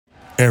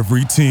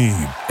Every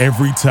team,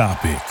 every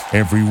topic,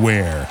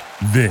 everywhere.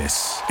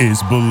 This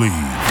is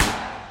Believe.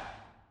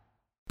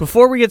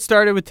 Before we get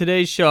started with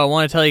today's show, I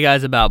want to tell you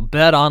guys about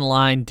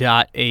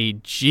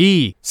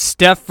betonline.ag.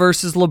 Steph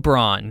versus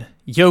LeBron,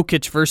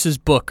 Jokic versus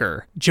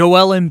Booker,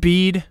 Joel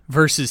Embiid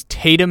versus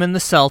Tatum and the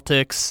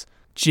Celtics,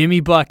 Jimmy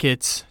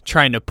Buckets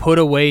trying to put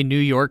away New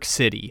York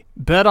City.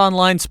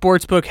 BetOnline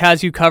Sportsbook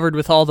has you covered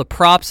with all the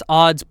props,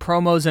 odds,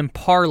 promos, and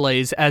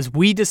parlays as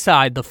we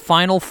decide the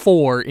Final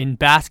Four in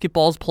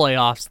basketball's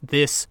playoffs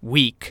this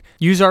week.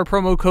 Use our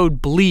promo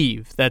code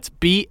BLEAV, that's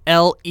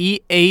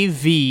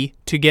BLEAV,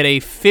 to get a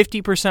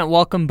 50%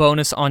 welcome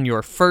bonus on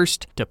your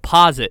first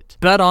deposit.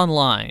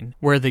 BetOnline,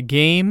 where the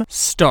game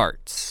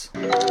starts.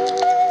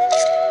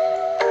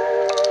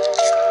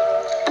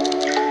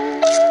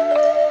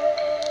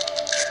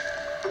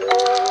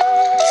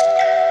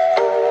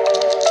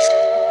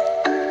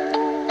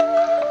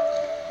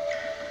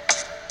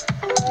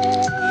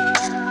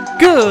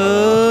 Good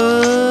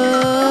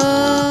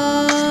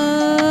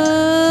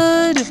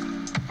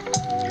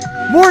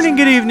morning,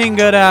 good evening,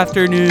 good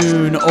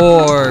afternoon,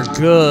 or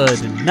good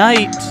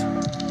night.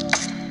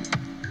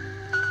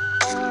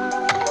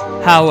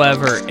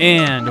 However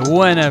and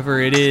whenever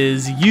it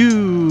is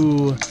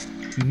you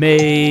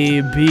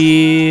may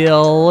be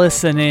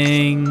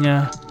listening,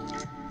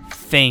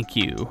 thank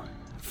you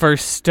for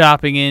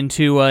stopping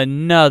into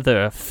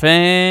another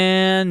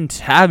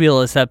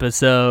fantabulous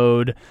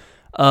episode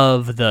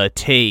of the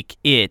Take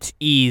It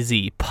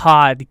Easy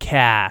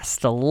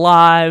podcast,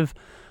 live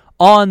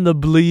on the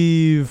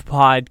Believe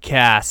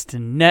Podcast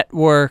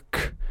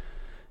Network,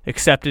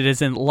 except it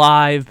isn't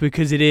live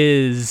because it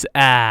is,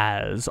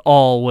 as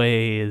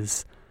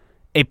always,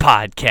 a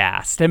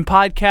podcast, and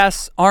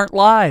podcasts aren't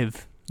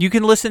live. You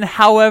can listen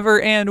however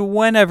and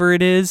whenever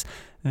it is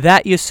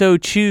that you so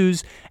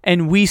choose,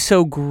 and we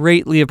so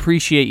greatly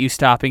appreciate you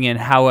stopping in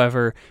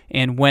however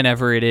and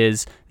whenever it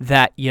is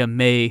that you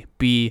may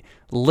be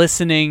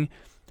listening.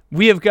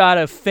 We have got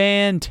a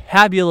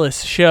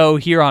fantabulous show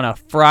here on a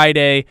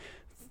Friday,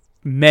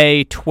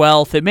 May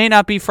 12th. It may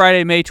not be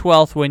Friday, May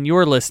 12th when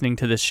you're listening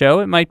to this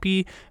show. It might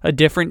be a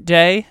different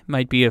day. It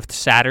might be a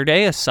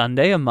Saturday, a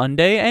Sunday, a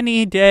Monday,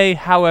 any day,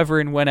 however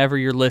and whenever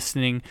you're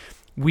listening.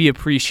 We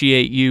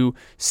appreciate you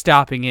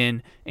stopping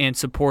in and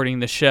supporting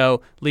the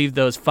show. Leave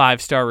those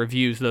 5-star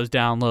reviews, those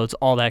downloads,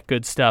 all that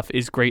good stuff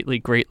is greatly,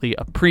 greatly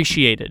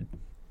appreciated.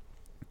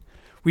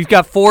 We've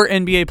got 4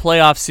 NBA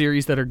playoff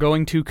series that are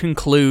going to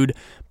conclude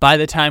by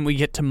the time we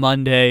get to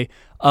Monday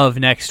of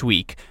next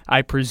week.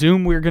 I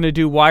presume we're going to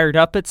do Wired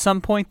Up at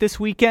some point this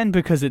weekend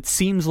because it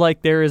seems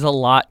like there is a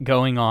lot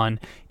going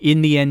on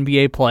in the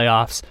NBA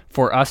playoffs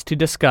for us to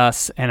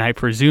discuss, and I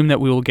presume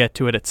that we will get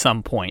to it at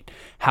some point.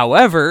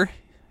 However,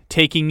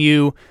 taking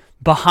you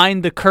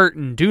behind the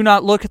curtain. Do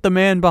not look at the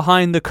man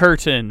behind the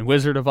curtain,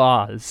 Wizard of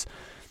Oz.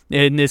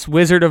 In this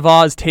Wizard of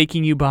Oz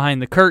taking you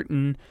behind the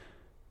curtain,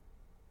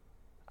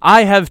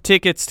 I have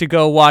tickets to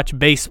go watch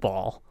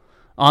baseball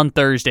on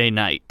Thursday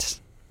night.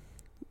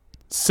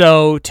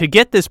 So to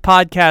get this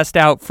podcast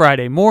out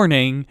Friday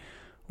morning,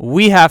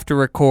 we have to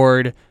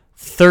record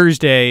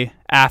Thursday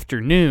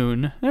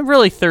afternoon, and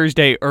really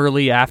Thursday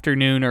early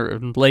afternoon or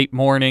late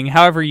morning,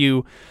 however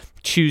you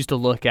choose to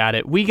look at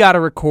it. We got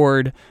to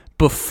record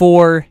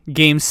before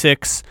Game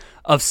 6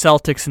 of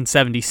Celtics and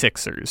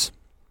 76ers.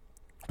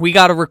 We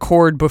got to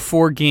record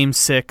before Game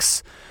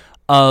 6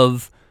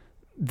 of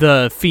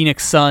the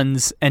Phoenix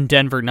Suns and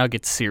Denver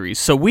Nuggets series.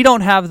 So we don't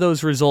have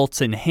those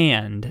results in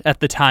hand at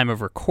the time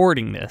of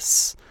recording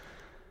this.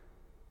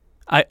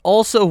 I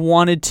also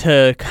wanted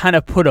to kind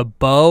of put a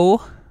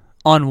bow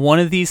on one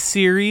of these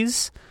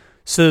series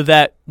so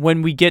that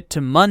when we get to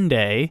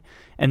Monday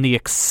and the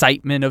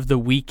excitement of the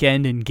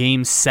weekend in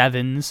Game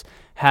 7s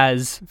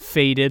has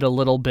faded a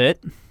little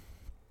bit,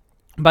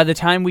 by the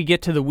time we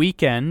get to the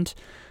weekend,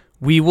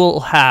 we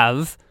will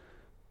have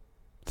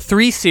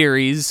 3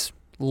 series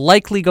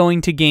likely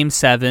going to Game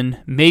 7,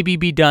 maybe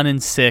be done in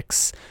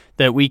 6,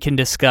 that we can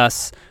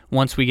discuss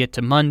once we get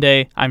to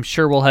Monday. I'm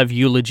sure we'll have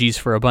eulogies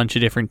for a bunch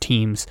of different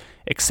teams,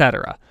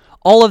 etc.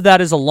 All of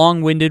that is a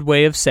long-winded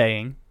way of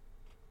saying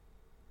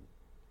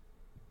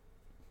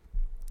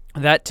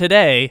that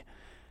today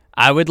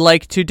I would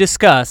like to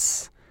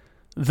discuss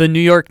the New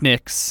York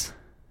Knicks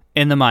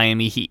and the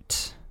Miami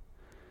Heat.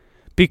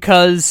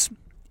 Because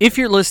if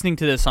you're listening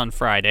to this on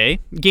Friday,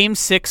 Game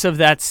 6 of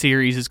that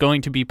series is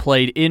going to be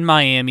played in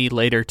Miami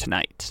later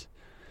tonight.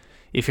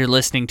 If you're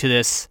listening to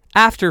this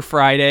after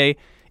Friday,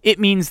 it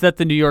means that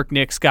the New York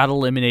Knicks got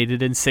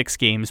eliminated in 6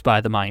 games by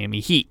the Miami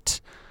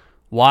Heat.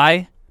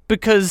 Why?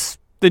 Because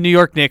the New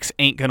York Knicks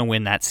ain't going to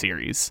win that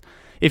series.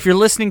 If you're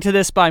listening to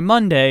this by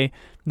Monday,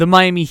 the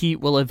Miami Heat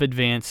will have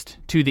advanced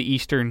to the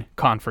Eastern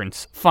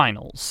Conference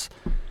Finals.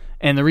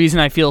 And the reason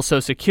I feel so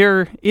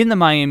secure in the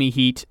Miami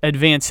Heat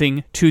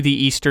advancing to the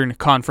Eastern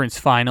Conference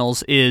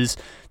Finals is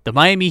the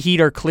Miami Heat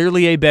are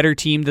clearly a better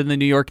team than the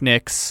New York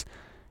Knicks,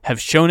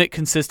 have shown it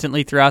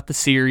consistently throughout the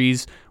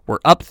series. We're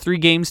up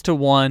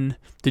 3-1.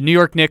 The New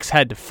York Knicks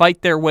had to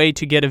fight their way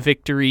to get a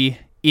victory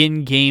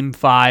in Game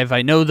 5.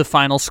 I know the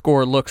final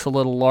score looks a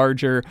little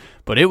larger,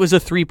 but it was a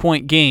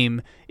 3-point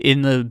game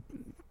in the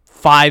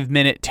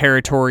 5-minute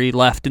territory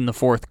left in the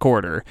fourth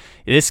quarter.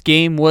 This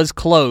game was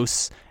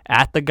close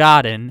at the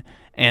Garden,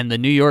 and the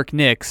New York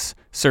Knicks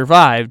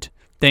survived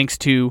thanks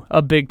to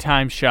a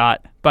big-time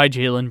shot by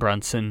Jalen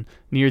Brunson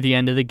near the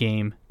end of the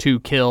game to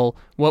kill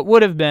what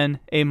would have been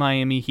a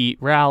Miami Heat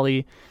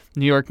rally.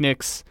 New York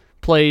Knicks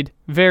played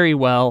very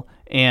well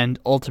and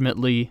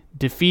ultimately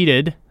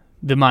defeated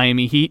the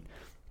Miami Heat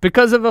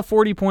because of a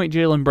 40-point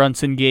Jalen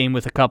Brunson game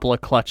with a couple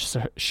of clutch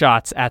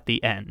shots at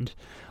the end.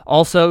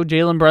 Also,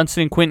 Jalen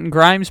Brunson and Quentin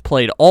Grimes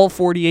played all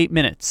 48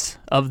 minutes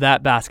of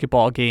that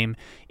basketball game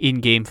in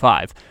Game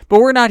 5. But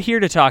we're not here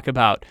to talk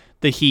about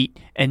the Heat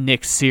and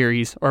Knicks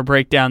series or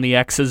break down the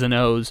X's and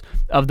O's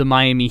of the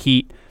Miami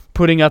Heat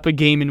putting up a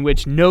game in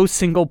which no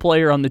single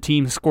player on the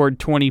team scored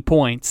 20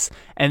 points,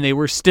 and they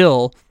were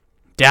still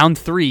down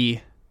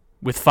 3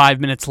 with 5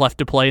 minutes left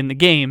to play in the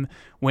game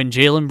when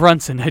Jalen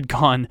Brunson had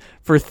gone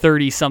for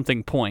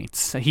 30-something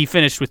points. He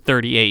finished with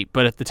 38,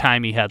 but at the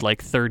time he had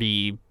like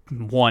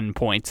 31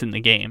 points in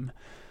the game.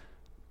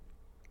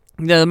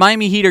 The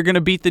Miami Heat are going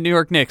to beat the New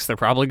York Knicks. They're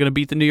probably going to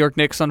beat the New York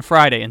Knicks on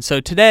Friday. And so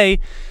today,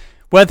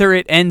 whether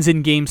it ends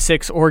in Game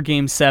 6 or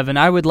Game 7,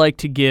 I would like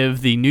to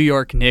give the New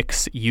York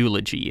Knicks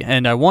eulogy.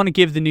 And I want to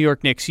give the New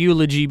York Knicks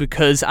eulogy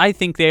because I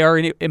think they are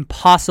an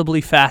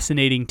impossibly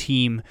fascinating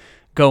team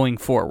going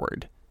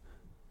forward.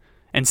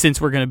 And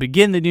since we're going to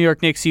begin the New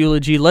York Knicks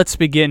eulogy, let's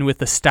begin with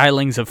the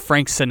stylings of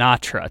Frank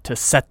Sinatra to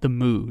set the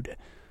mood.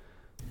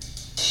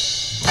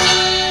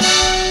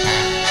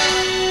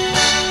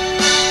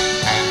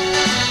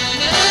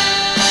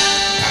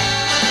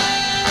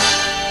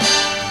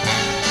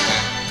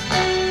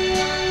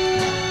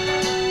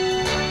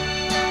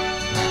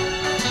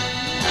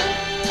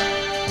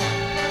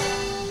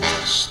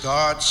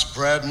 Start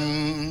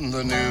spreading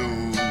the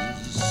news.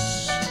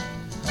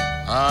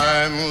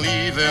 I'm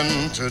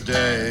leaving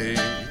today.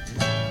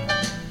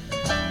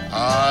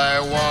 I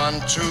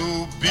want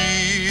to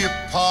be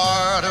a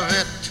part of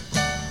it.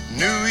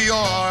 New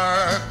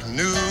York,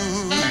 New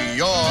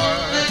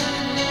York.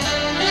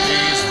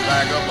 These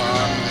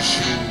vagabond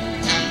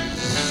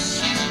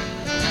shoes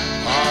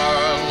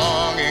are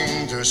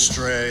longing to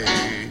stray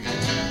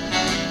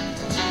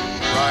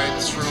right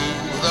through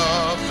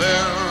the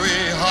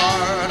very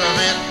heart of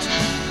it.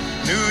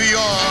 New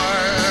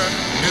York,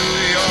 New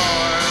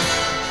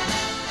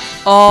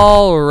York.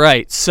 All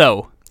right,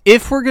 so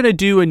if we're going to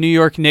do a New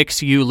York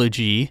Knicks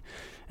eulogy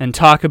and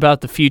talk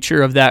about the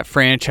future of that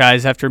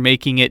franchise after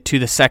making it to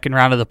the second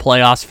round of the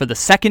playoffs for the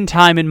second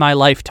time in my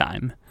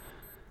lifetime.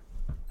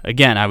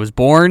 Again, I was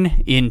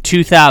born in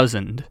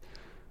 2000.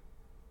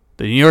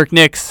 The New York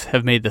Knicks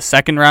have made the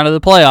second round of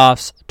the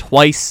playoffs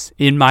twice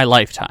in my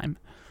lifetime.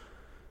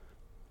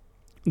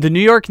 The New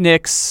York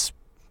Knicks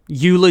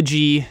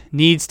eulogy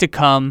needs to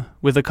come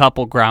with a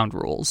couple ground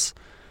rules.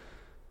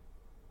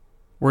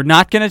 We're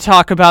not going to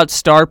talk about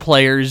star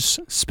players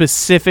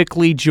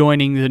specifically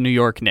joining the New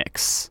York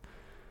Knicks,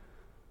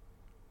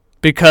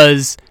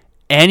 because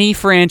any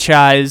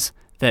franchise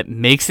that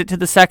makes it to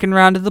the second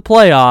round of the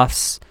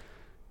playoffs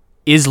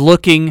is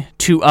looking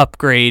to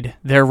upgrade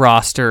their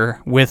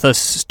roster with a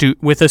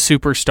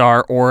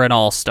superstar or an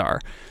all-star.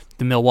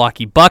 The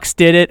Milwaukee Bucks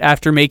did it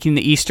after making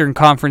the Eastern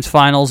Conference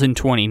Finals in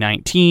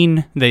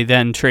 2019. They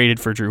then traded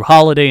for Drew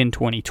Holiday in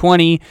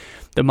 2020.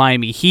 The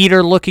Miami Heat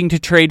are looking to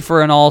trade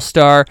for an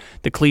all-star.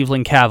 The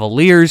Cleveland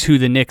Cavaliers, who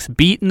the Knicks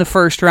beat in the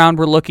first round,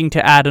 were looking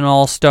to add an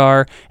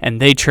all-star,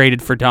 and they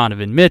traded for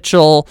Donovan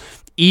Mitchell.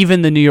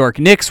 Even the New York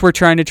Knicks were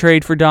trying to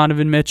trade for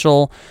Donovan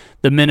Mitchell.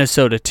 The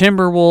Minnesota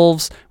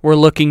Timberwolves were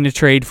looking to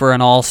trade for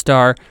an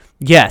all-star.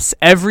 Yes,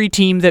 every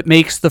team that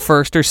makes the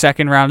first or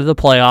second round of the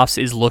playoffs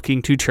is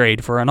looking to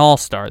trade for an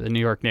all-star. The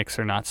New York Knicks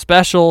are not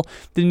special.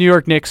 The New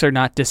York Knicks are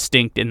not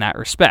distinct in that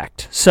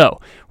respect.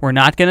 So, we're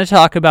not going to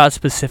talk about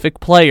specific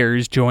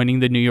players joining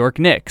the New York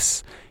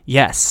Knicks.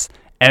 Yes,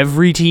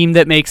 every team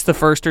that makes the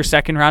first or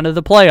second round of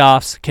the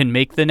playoffs can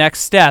make the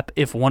next step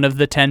if one of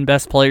the 10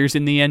 best players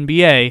in the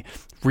NBA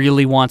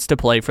really wants to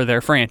play for their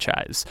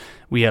franchise.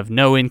 We have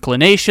no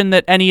inclination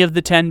that any of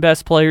the 10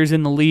 best players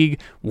in the league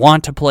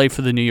want to play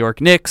for the New York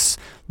Knicks.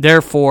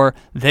 Therefore,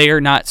 they are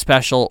not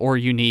special or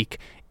unique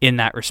in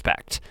that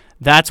respect.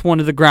 That's one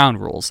of the ground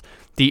rules.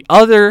 The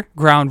other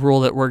ground rule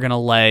that we're going to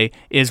lay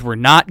is we're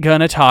not going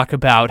to talk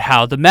about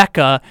how the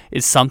Mecca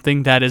is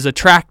something that is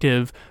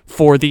attractive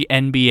for the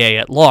NBA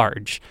at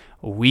large.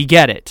 We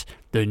get it.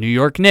 The New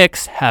York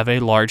Knicks have a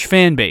large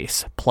fan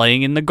base.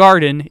 Playing in the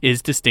Garden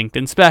is distinct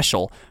and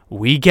special.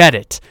 We get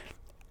it.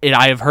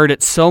 I have heard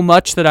it so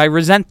much that I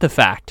resent the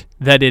fact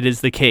that it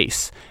is the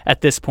case at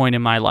this point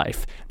in my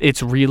life.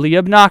 It's really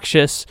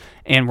obnoxious,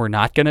 and we're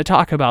not going to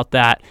talk about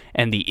that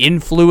and the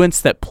influence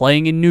that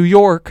playing in New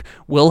York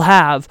will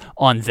have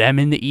on them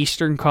in the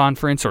Eastern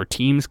Conference or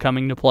teams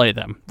coming to play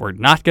them. We're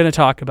not going to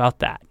talk about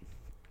that.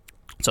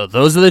 So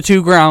those are the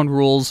two ground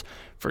rules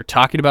for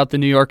talking about the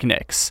New York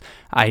Knicks.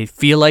 I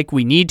feel like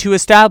we need to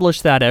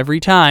establish that every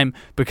time,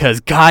 because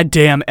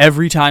goddamn,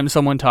 every time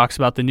someone talks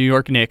about the New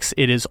York Knicks,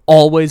 it is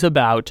always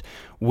about,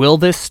 will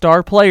this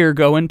star player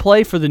go and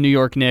play for the New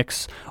York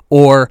Knicks,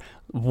 or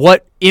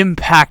what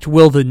impact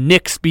will the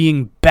Knicks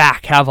being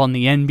back have on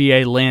the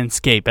NBA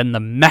landscape and the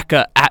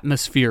Mecca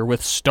atmosphere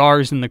with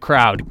stars in the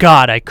crowd?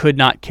 God, I could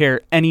not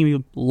care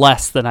any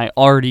less than I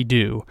already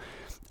do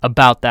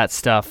about that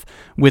stuff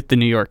with the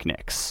New York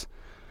Knicks.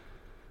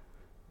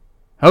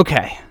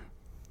 Okay.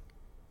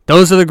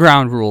 Those are the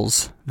ground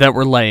rules that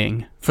we're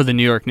laying for the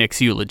New York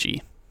Knicks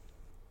eulogy.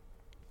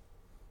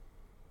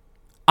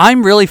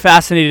 I'm really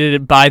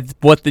fascinated by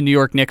what the New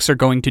York Knicks are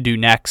going to do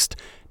next.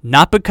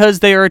 Not because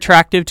they are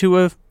attractive to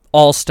an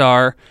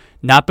all-star,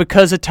 not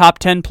because a top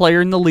 10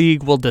 player in the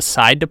league will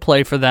decide to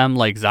play for them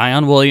like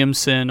Zion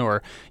Williamson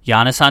or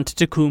Giannis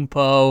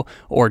Antetokounmpo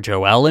or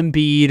Joel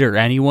Embiid or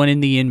anyone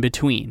in the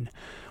in-between.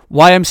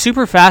 Why I'm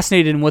super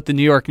fascinated in what the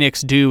New York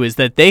Knicks do is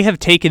that they have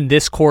taken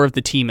this core of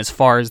the team as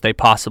far as they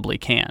possibly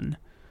can.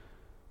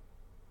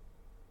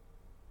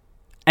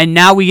 And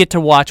now we get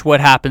to watch what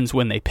happens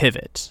when they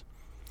pivot.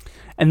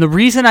 And the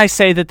reason I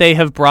say that they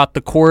have brought the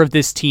core of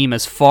this team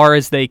as far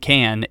as they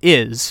can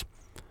is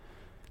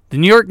the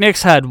New York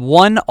Knicks had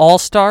one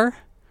All-Star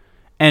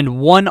and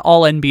one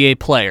All-NBA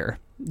player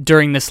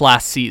during this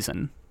last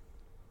season.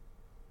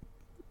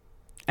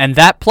 And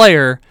that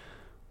player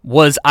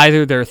was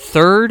either their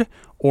third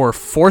or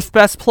fourth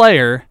best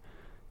player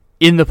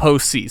in the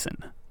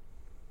postseason.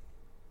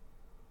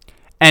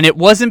 And it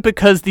wasn't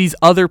because these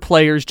other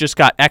players just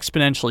got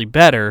exponentially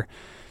better.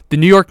 The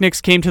New York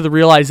Knicks came to the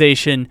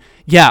realization,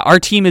 yeah, our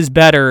team is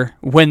better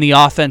when the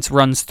offense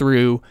runs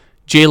through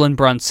Jalen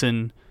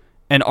Brunson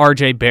and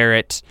RJ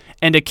Barrett,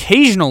 and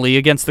occasionally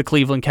against the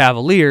Cleveland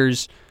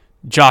Cavaliers,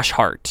 Josh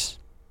Hart.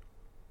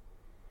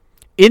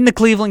 In the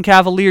Cleveland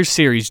Cavaliers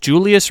series,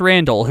 Julius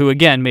Randle, who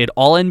again made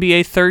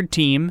All-NBA third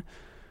team,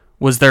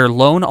 was their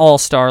lone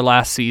All-Star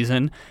last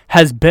season,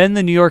 has been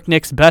the New York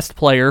Knicks' best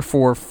player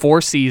for 4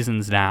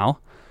 seasons now,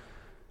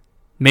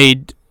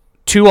 made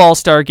 2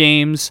 All-Star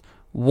games,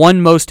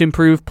 1 Most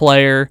Improved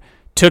Player,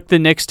 took the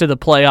Knicks to the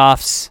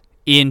playoffs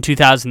in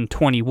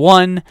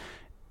 2021,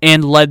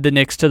 and led the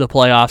Knicks to the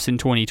playoffs in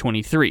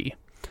 2023.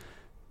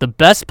 The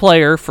best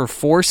player for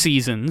 4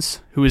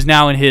 seasons, who is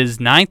now in his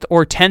 9th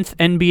or 10th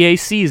NBA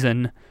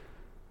season,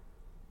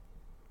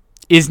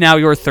 is now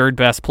your third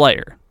best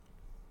player.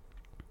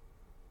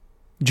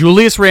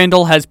 Julius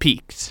Randle has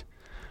peaked.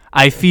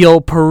 I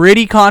feel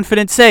pretty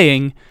confident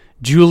saying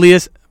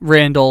Julius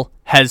Randle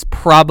has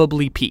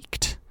probably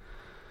peaked.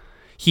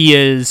 He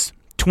is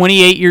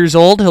 28 years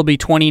old. He'll be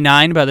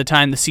 29 by the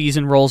time the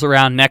season rolls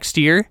around next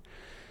year.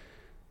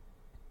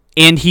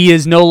 And he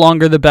is no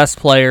longer the best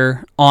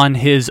player on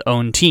his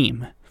own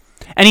team.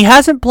 And he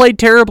hasn't played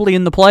terribly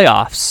in the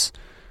playoffs.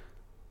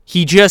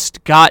 He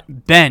just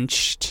got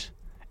benched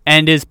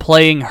and is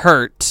playing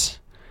hurt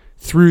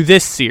through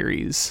this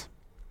series.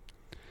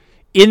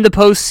 In the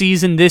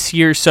postseason this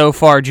year so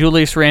far,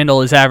 Julius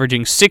Randle is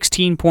averaging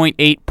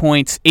 16.8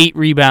 points, 8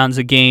 rebounds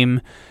a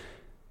game,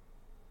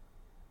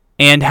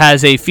 and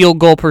has a field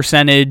goal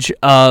percentage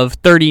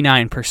of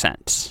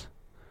 39%.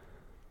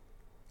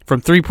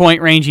 From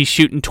three-point range, he's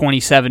shooting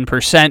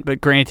 27%,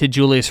 but granted,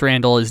 Julius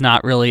Randle is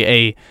not really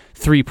a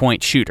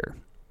three-point shooter.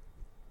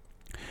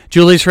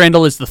 Julius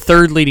Randle is the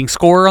third leading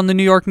scorer on the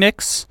New York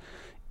Knicks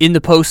in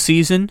the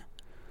postseason.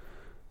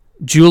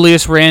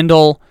 Julius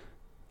Randle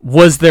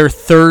was their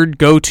third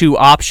go-to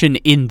option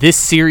in this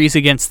series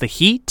against the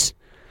Heat,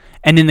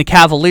 and in the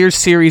Cavaliers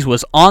series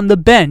was on the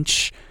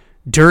bench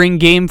during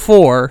Game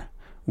 4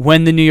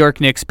 when the New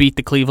York Knicks beat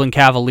the Cleveland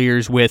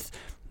Cavaliers with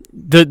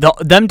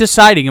them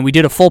deciding, and we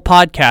did a full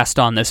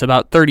podcast on this,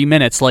 about 30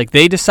 minutes, like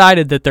they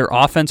decided that their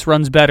offense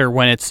runs better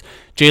when it's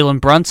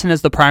Jalen Brunson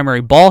as the primary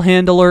ball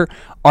handler,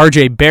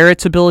 RJ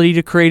Barrett's ability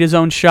to create his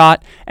own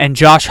shot, and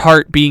Josh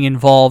Hart being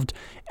involved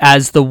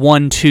as the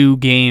 1-2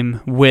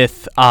 game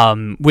with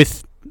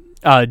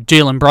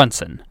Jalen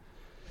Brunson.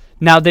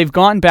 Now, they've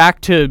gone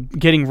back to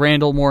getting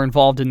Randle more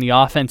involved in the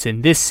offense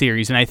in this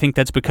series, and I think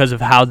that's because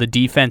of how the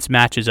defense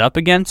matches up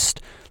against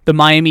the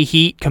Miami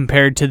Heat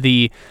compared to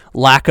the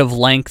lack of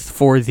length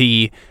for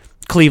the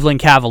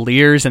Cleveland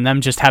Cavaliers and them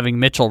just having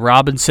Mitchell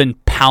Robinson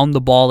pound the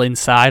ball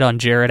inside on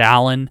Jarrett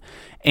Allen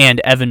and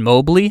Evan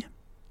Mobley.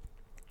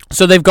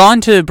 So they've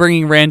gone to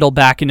bringing Randle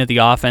back into the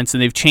offense,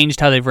 and they've changed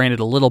how they've ran it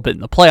a little bit in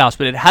the playoffs,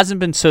 but it hasn't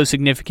been so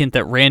significant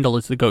that Randle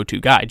is the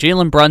go-to guy.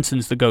 Jalen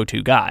Brunson's the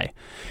go-to guy.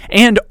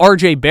 And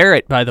RJ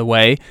Barrett, by the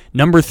way,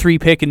 number 3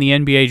 pick in the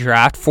NBA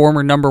draft,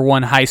 former number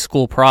 1 high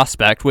school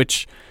prospect,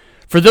 which,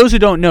 for those who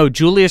don't know,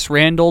 Julius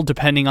Randle,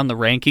 depending on the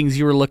rankings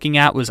you were looking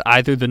at, was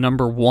either the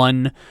number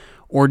 1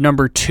 or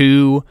number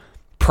 2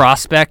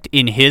 prospect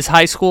in his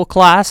high school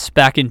class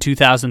back in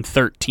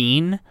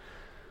 2013.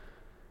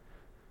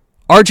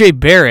 RJ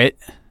Barrett,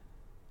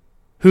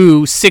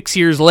 who 6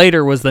 years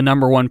later was the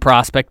number 1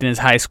 prospect in his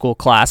high school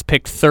class,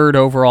 picked 3rd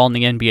overall in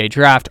the NBA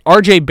draft.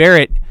 RJ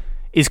Barrett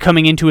is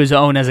coming into his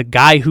own as a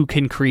guy who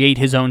can create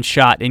his own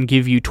shot and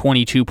give you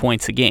 22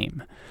 points a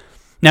game.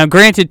 Now,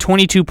 granted,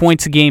 22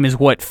 points a game is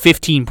what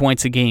 15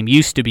 points a game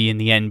used to be in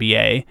the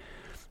NBA.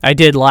 I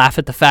did laugh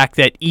at the fact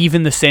that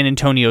even the San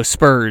Antonio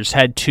Spurs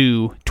had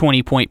two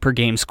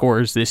 20-point-per-game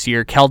scorers this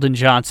year, Keldon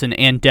Johnson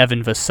and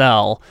Devin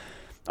Vassell.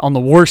 On the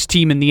worst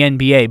team in the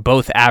NBA,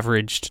 both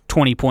averaged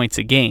 20 points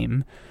a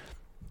game.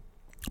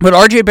 But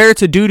RJ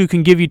Barrett's a dude who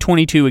can give you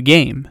 22 a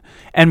game.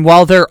 And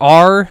while there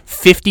are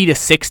 50 to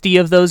 60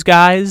 of those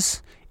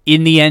guys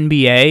in the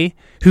NBA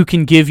who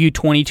can give you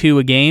 22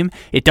 a game,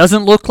 it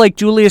doesn't look like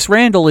Julius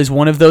Randle is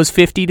one of those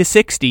 50 to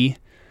 60.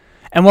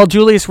 And while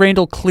Julius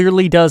Randle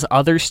clearly does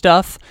other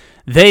stuff,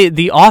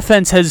 the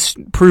offense has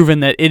proven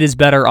that it is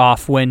better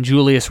off when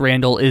Julius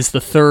Randle is the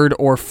third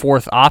or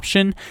fourth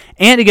option.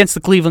 And against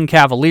the Cleveland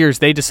Cavaliers,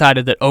 they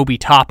decided that Obi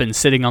Toppin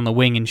sitting on the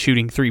wing and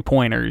shooting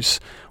three-pointers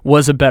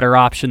was a better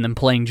option than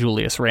playing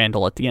Julius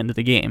Randle at the end of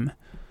the game.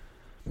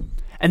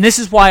 And this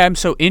is why I'm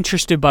so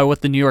interested by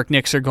what the New York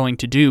Knicks are going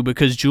to do,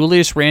 because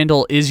Julius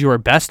Randle is your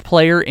best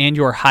player and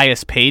your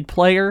highest paid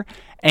player,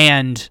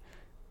 and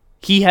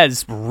he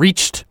has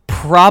reached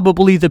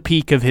probably the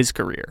peak of his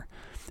career,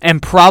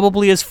 and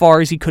probably as far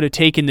as he could have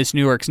taken this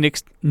New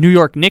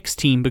York Knicks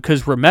team,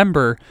 because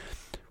remember,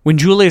 when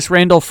Julius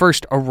Randle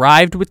first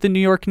arrived with the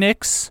New York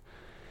Knicks,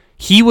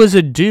 he was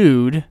a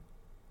dude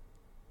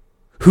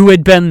who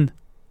had been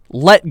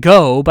let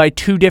go by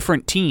two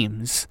different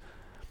teams.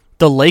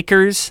 The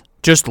Lakers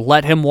just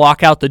let him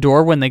walk out the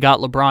door when they got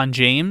LeBron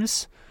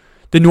James.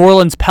 The New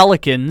Orleans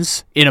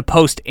Pelicans, in a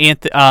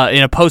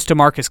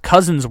post-DeMarcus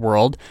Cousins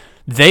world,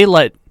 they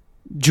let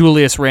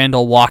Julius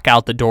Randle walk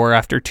out the door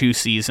after 2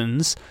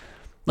 seasons.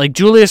 Like,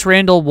 Julius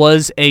Randle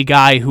was a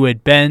guy who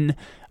had been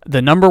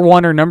the number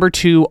 1 or number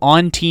 2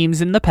 on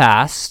teams in the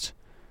past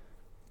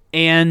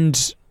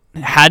and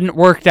hadn't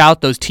worked out.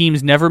 Those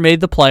teams never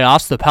made the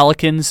playoffs. The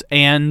Pelicans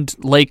and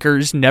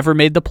Lakers never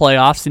made the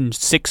playoffs in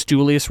 6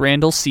 Julius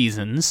Randle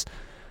seasons.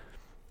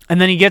 And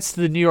then he gets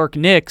to the New York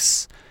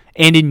Knicks,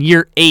 and in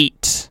year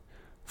 8,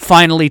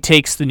 finally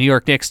takes the New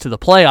York Knicks to the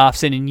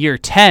playoffs, and in year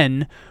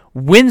 10,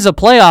 wins a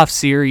playoff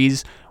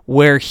series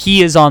where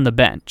he is on the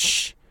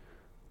bench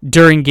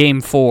during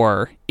Game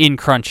 4 in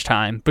crunch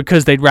time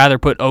because they'd rather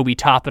put Obi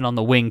Toppin on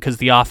the wing because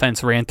the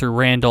offense ran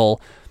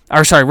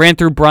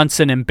through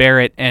Brunson and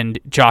Barrett and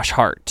Josh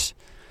Hart.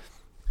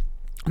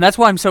 And that's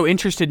why I'm so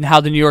interested in how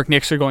the New York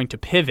Knicks are going to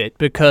pivot,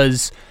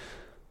 because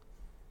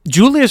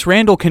Julius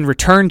Randle can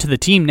return to the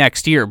team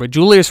next year, but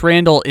Julius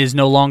Randle is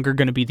no longer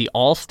going to be the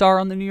all-star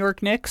on the New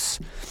York Knicks.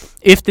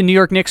 If the New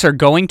York Knicks are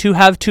going to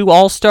have 2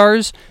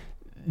 all-stars,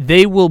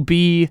 they will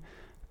be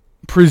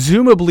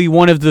presumably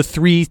one of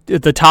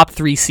the top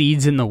 3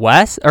 seeds in the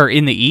West or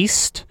in the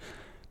East,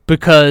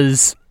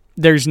 because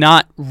there's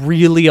not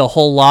really a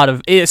whole lot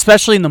of,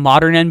 especially in the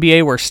modern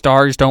NBA where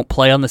stars don't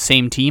play on the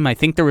same team. I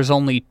think there was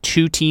only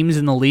 2 teams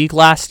in the league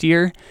last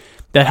year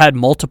that had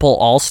multiple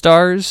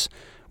all-stars,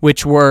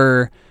 which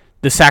were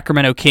the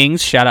Sacramento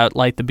Kings. Shout out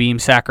Light the Beam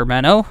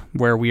Sacramento,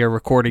 where we are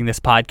recording this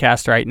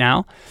podcast right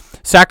now.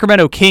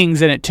 Sacramento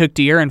Kings, and it took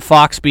De'Aaron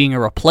Fox being a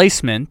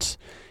replacement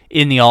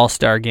in the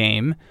All-Star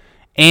game,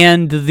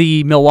 and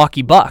the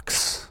Milwaukee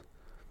Bucks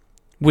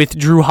with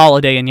Drew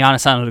Holiday and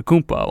Giannis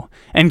Antetokounmpo.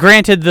 And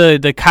granted,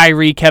 the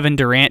Kyrie Kevin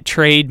Durant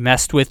trade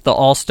messed with the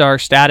All-Star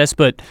status,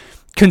 but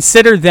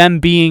consider them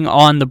being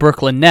on the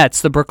Brooklyn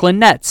Nets. The Brooklyn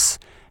Nets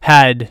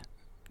had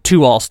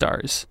 2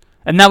 All-Stars,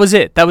 and that was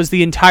it. That was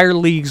the entire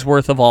league's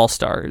worth of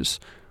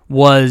All-Stars,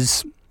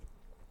 was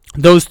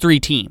those 3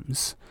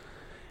 teams.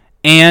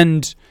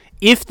 And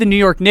if the New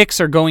York Knicks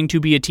are going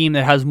to be a team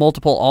that has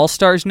multiple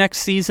All-Stars next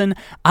season,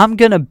 I'm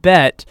going to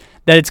bet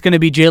that it's going to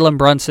be Jalen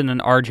Brunson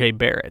and RJ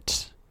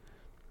Barrett.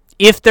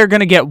 If they're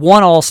going to get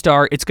 1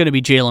 All-Star, it's going to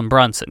be Jalen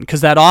Brunson,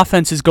 because that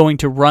offense is going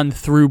to run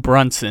through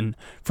Brunson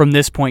from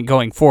this point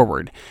going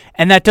forward.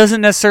 And that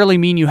doesn't necessarily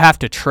mean you have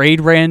to trade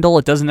Randle.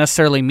 It doesn't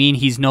necessarily mean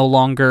he's no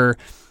longer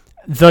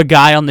the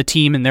guy on the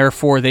team and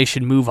therefore they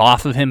should move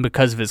off of him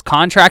because of his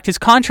contract. His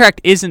contract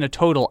isn't a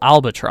total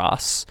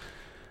albatross.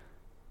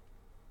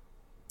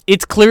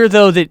 It's clear,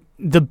 though, that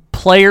the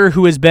player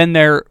who has been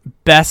their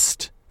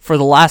best for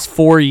the last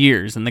 4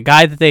 years, and the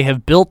guy that they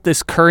have built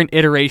this current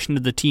iteration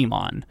of the team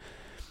on,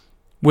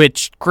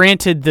 which,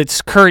 granted,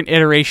 this current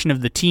iteration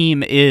of the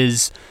team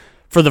is,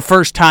 for the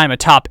first time, a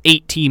top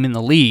 8 team in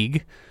the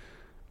league,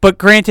 but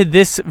granted,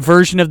 this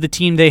version of the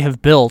team they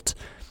have built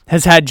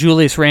has had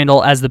Julius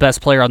Randle as the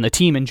best player on the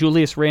team, and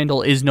Julius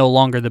Randle is no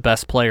longer the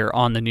best player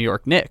on the New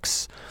York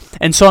Knicks.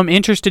 And so I'm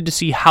interested to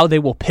see how they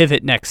will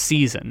pivot next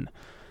season.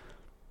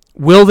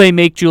 Will they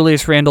make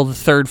Julius Randle the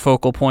third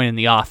focal point in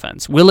the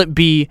offense? Will it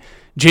be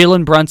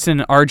Jalen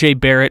Brunson and RJ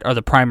Barrett are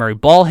the primary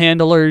ball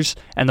handlers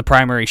and the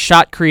primary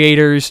shot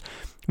creators,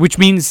 which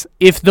means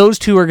if those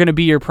 2 are going to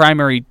be your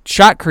primary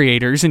shot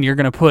creators and you're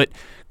going to put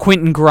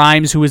Quentin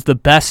Grimes, who is the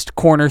best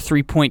corner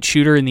 3-point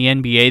shooter in the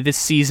NBA this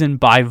season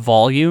by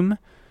volume,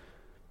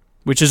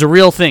 which is a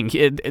real thing.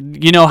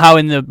 You know how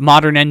in the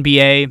modern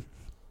NBA,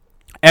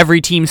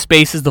 every team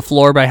spaces the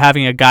floor by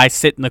having a guy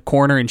sit in the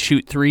corner and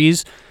shoot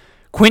threes?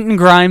 Quentin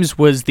Grimes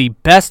was the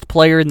best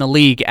player in the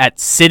league at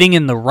sitting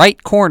in the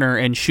right corner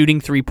and shooting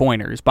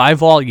three-pointers. By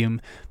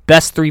volume,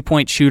 best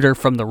three-point shooter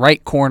from the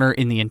right corner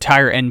in the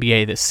entire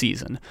NBA this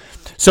season.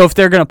 So if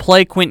they're going to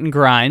play Quentin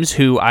Grimes,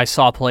 who I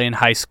saw play in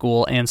high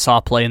school and saw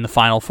play in the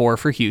Final Four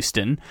for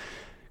Houston,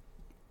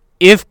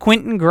 if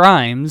Quentin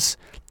Grimes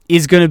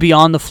is going to be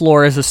on the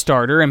floor as a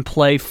starter and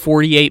play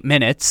 48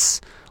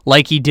 minutes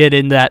like he did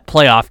in that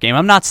playoff game.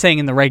 I'm not saying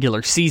in the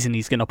regular season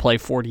he's going to play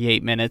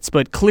 48 minutes,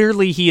 but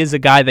clearly he is a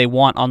guy they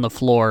want on the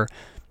floor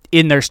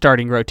in their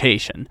starting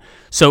rotation.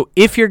 So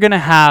if you're going to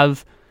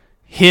have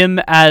him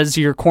as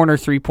your corner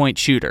three-point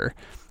shooter,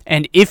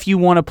 and if you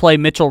want to play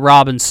Mitchell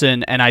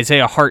Robinson and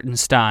Isaiah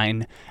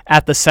Hartenstein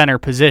at the center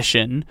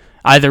position,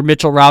 either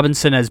Mitchell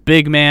Robinson as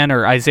big man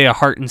or Isaiah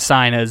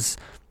Hartenstein as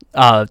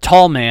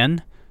tall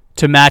man,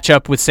 to match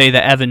up with, say,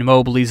 the Evan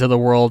Mobleys of the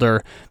world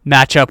or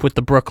match up with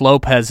the Brook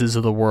Lopez's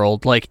of the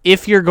world. Like,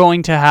 if you're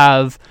going to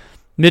have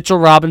Mitchell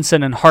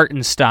Robinson and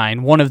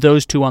Hartenstein, one of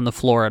those two on the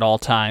floor at all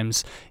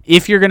times,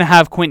 if you're going to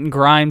have Quentin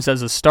Grimes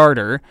as a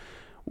starter,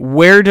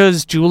 where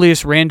does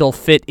Julius Randle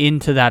fit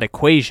into that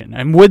equation?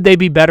 And would they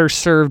be better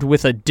served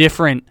with a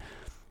different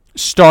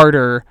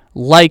starter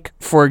like,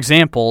 for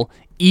example,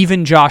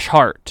 even Josh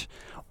Hart?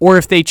 Or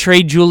if they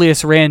trade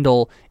Julius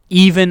Randle,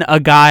 even a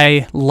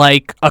guy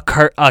like a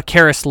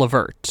Karis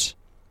LeVert?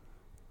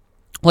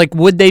 Like,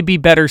 would they be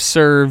better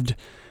served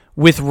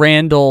with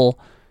Randle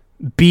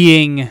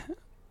being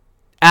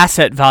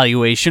asset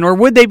valuation, or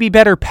would they be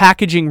better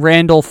packaging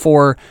Randle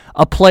for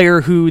a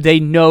player who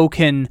they know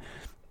can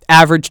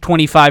average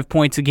 25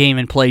 points a game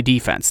and play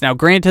defense? Now,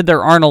 granted,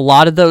 there aren't a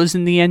lot of those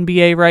in the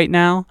NBA right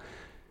now.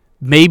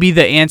 Maybe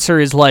the answer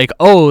is like,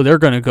 oh, they're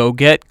going to go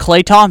get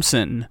Klay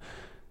Thompson,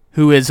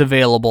 who is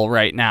available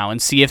right now,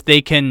 and see if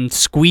they can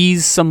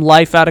squeeze some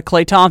life out of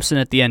Klay Thompson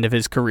at the end of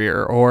his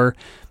career. Or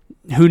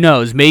who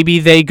knows, maybe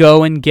they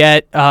go and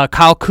get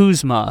Kyle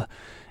Kuzma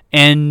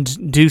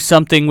and do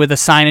something with a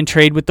sign and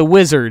trade with the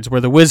Wizards,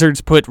 where the Wizards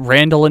put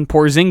Randle and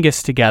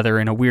Porzingis together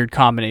in a weird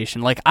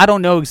combination. Like, I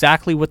don't know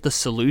exactly what the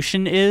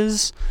solution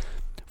is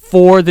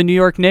for the New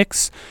York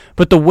Knicks,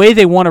 but the way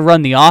they want to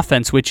run the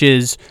offense, which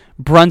is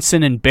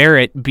Brunson and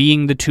Barrett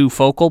being the two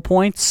focal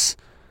points,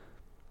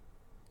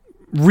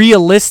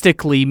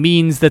 realistically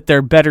means that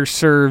they're better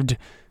served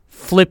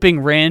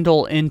flipping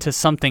Randle into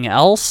something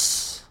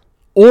else,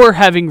 or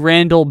having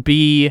Randle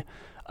be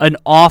an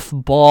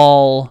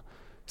off-ball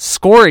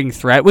scoring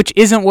threat, which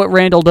isn't what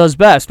Randle does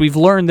best. We've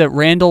learned that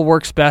Randle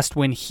works best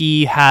when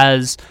he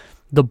has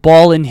the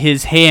ball in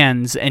his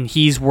hands and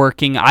he's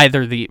working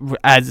either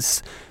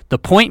as the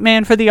point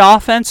man for the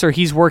offense, or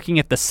he's working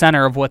at the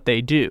center of what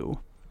they do.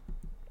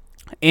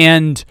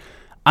 And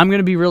I'm going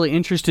to be really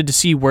interested to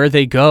see where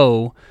they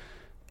go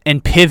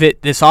and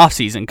pivot this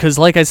offseason, because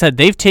like I said,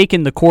 they've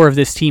taken the core of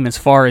this team as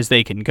far as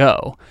they can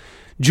go.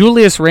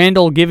 Julius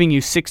Randle giving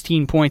you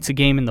 16 points a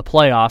game in the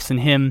playoffs, and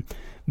him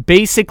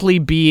basically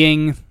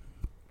being,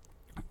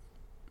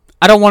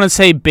 I don't want to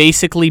say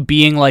basically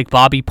being like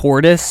Bobby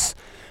Portis,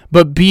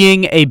 but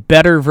being a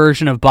better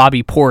version of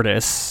Bobby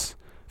Portis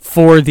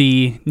for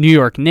the New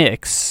York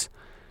Knicks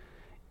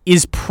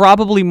is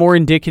probably more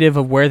indicative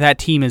of where that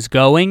team is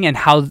going and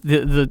how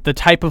the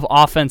type of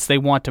offense they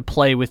want to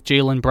play with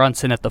Jalen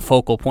Brunson at the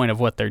focal point of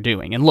what they're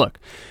doing. And look,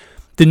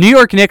 the New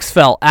York Knicks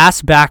fell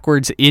ass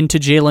backwards into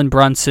Jalen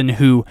Brunson,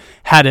 who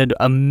had an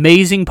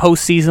amazing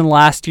postseason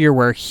last year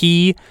where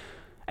he,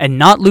 and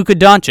not Luka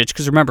Doncic,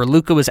 because remember,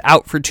 Luka was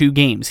out for 2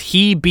 games.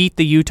 He beat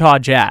the Utah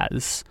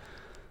Jazz.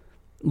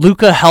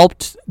 Luka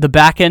helped the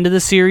back end of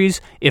the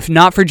series. If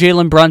not for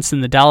Jalen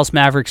Brunson, the Dallas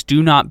Mavericks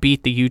do not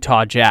beat the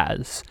Utah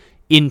Jazz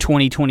in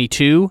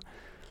 2022,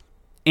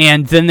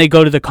 and then they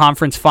go to the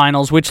conference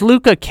finals, which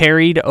Luka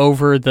carried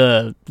over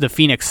the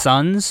Phoenix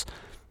Suns,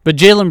 but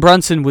Jalen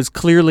Brunson was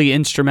clearly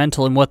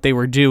instrumental in what they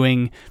were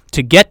doing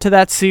to get to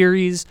that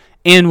series,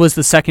 and was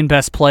the second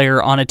best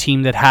player on a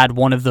team that had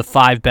one of the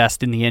 5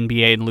 best in the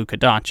NBA in Luka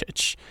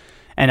Doncic.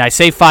 And I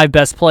say 5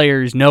 best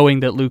players knowing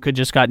that Luka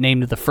just got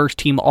named to the first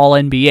team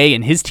All-NBA,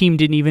 and his team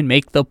didn't even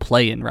make the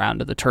play-in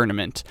round of the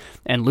tournament,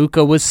 and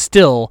Luka was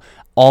still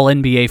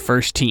All-NBA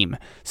first team.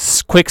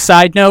 Quick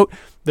side note,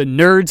 the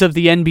nerds of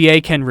the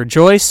NBA can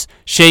rejoice.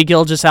 Shai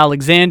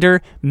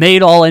Gilgeous-Alexander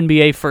made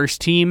All-NBA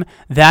first team.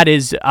 That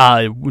is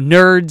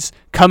nerds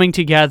coming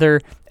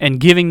together and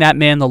giving that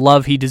man the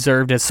love he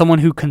deserved as someone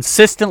who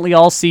consistently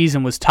all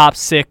season was top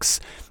 6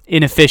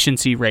 in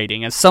efficiency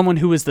rating, as someone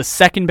who was the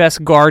second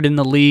best guard in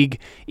the league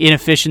in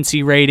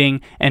efficiency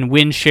rating and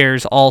win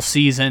shares all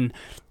season.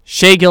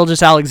 Shai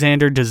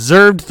Gilgeous-Alexander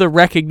deserved the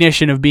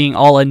recognition of being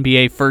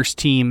All-NBA first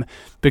team,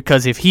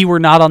 because if he were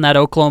not on that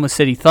Oklahoma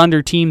City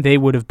Thunder team, they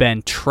would have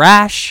been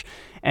trash.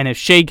 And if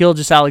Shai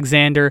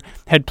Gilgeous-Alexander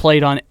had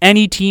played on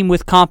any team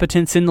with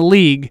competence in the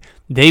league,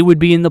 they would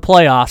be in the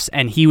playoffs,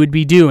 and he would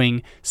be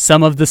doing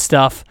some of the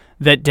stuff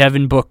that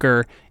Devin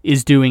Booker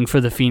is doing for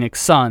the Phoenix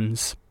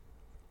Suns.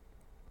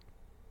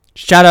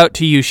 Shout out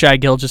to you, Shai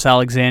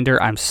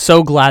Gilgeous-Alexander. I'm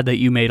so glad that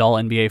you made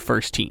All-NBA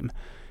first team.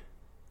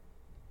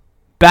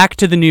 Back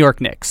to the New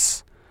York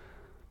Knicks.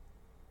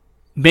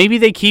 maybe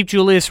they keep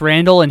Julius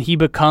Randle and he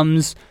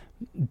becomes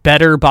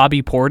better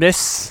Bobby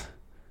Portis.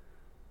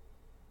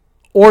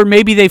 Or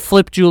maybe they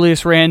flip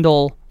Julius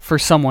Randle for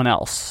someone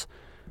else.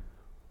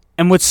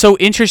 And what's so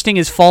interesting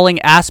is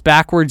falling ass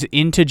backwards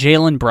into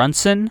Jalen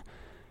Brunson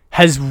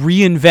has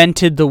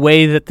reinvented the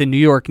way that the New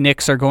York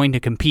Knicks are going to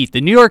compete.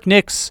 The New York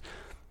Knicks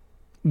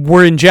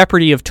were in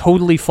jeopardy of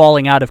totally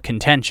falling out of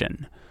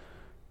contention.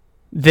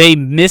 They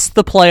missed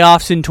the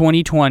playoffs in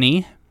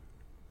 2020.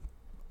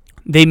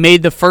 They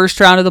made the first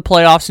round of the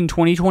playoffs in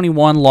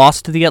 2021,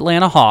 lost to the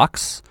Atlanta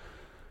Hawks,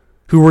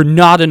 who were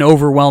not an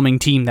overwhelming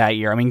team that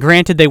year. I mean,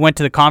 granted, they went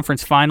to the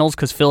conference finals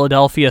because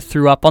Philadelphia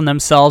threw up on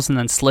themselves and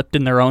then slipped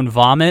in their own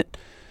vomit.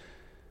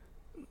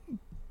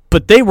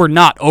 But they were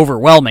not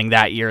overwhelming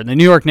that year. The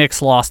New York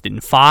Knicks lost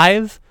in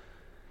 5,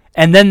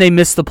 and then they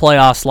missed the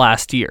playoffs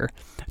last year.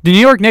 The New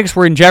York Knicks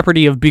were in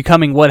jeopardy of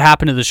becoming what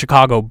happened to the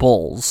Chicago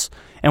Bulls.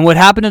 And what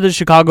happened to the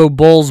Chicago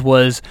Bulls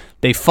was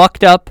they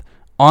fucked up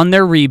on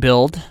their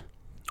rebuild.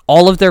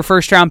 All of their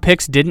first-round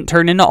picks didn't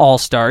turn into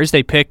all-stars.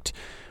 They picked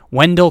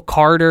Wendell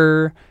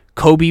Carter,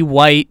 Kobe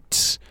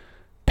White,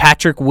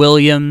 Patrick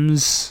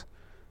Williams.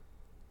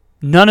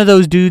 None of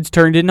those dudes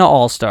turned into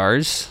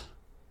all-stars.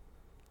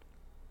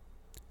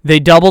 They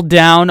doubled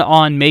down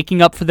on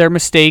making up for their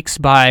mistakes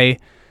by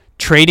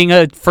trading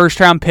a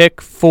first-round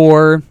pick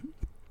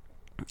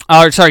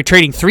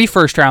trading 3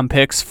 first-round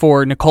picks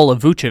for Nikola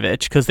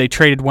Vucevic because they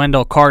traded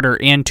Wendell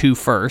Carter and 2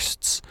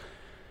 firsts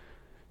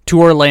to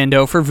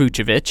Orlando for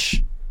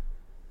Vucevic.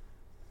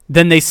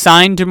 Then they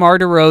signed DeMar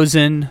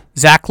DeRozan,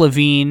 Zach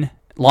LaVine,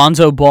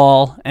 Lonzo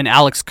Ball, and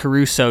Alex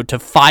Caruso to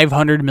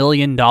 $500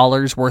 million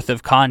worth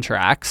of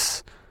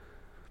contracts,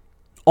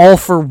 all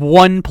for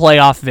 1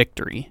 playoff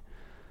victory.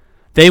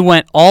 They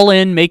went all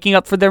in, making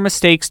up for their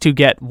mistakes to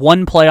get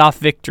 1 playoff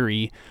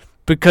victory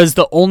because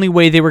the only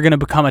way they were going to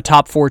become a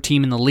top 4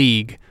 team in the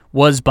league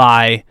was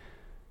by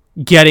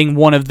getting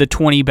one of the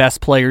 20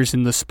 best players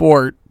in the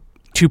sport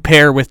to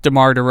pair with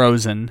DeMar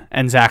DeRozan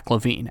and Zach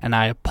LaVine. And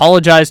I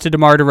apologize to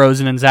DeMar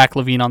DeRozan and Zach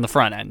LaVine on the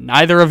front end.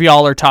 Neither of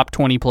y'all are top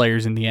 20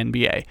 players in the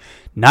NBA.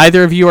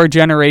 Neither of you are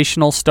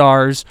generational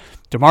stars.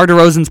 DeMar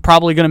DeRozan's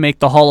probably going to make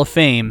the Hall of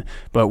Fame,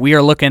 but we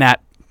are looking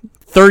at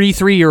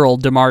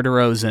 33-year-old DeMar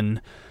DeRozan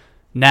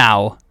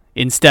now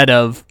instead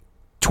of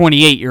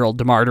 28-year-old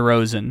DeMar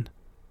DeRozan.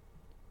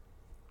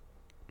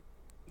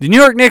 The New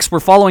York Knicks were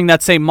following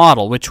that same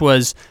model, which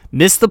was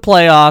miss the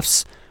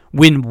playoffs,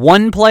 win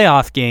 1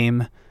 playoff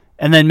game,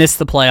 and then miss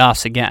the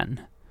playoffs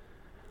again.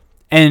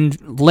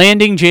 And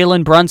landing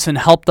Jalen Brunson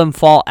helped them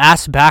fall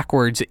ass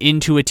backwards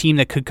into a team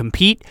that could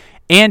compete,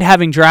 and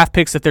having draft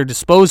picks at their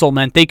disposal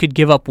meant they could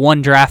give up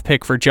 1 draft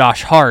pick for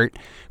Josh Hart,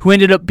 who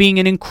ended up being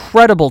an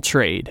incredible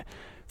trade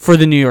for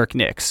the New York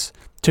Knicks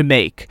to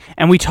make.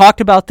 And we talked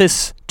about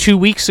this 2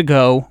 weeks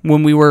ago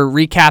when we were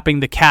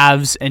recapping the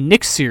Cavs and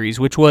Knicks series,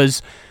 which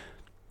was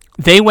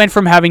they went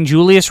from having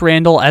Julius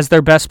Randle as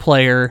their best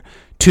player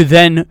to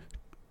then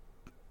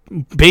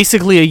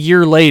basically a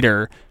year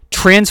later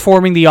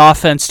transforming the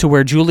offense to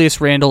where Julius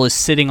Randle is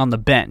sitting on the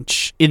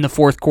bench in the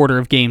fourth quarter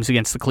of games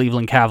against the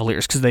Cleveland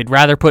Cavaliers because they'd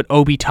rather put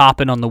Obi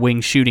Toppin on the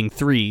wing shooting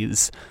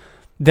threes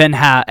than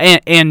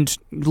and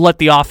let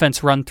the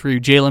offense run through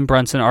Jalen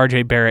Brunson,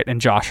 RJ Barrett,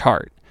 and Josh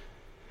Hart.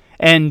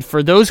 And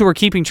for those who are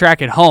keeping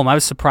track at home, I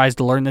was surprised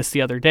to learn this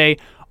the other day,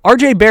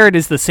 RJ Barrett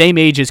is the same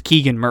age as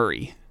Keegan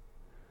Murray,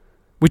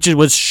 which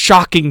was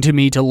shocking to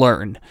me to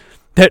learn,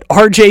 that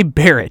RJ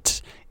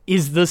Barrett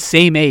is the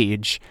same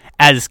age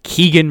as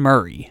Keegan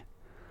Murray.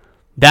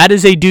 That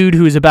is a dude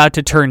who is about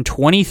to turn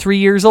 23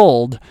 years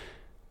old,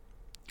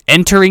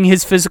 entering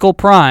his physical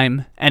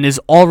prime, and is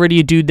already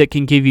a dude that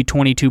can give you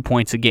 22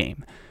 points a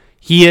game.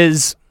 He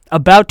is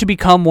about to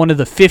become one of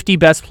the 50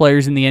 best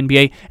players in the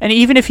NBA, and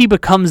even if he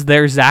becomes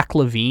their Zach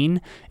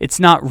LaVine, it's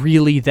not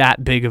really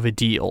that big of a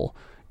deal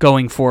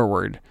going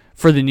forward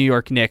for the New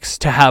York Knicks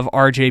to have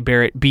RJ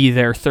Barrett be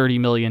their $30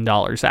 million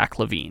Zach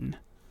LaVine.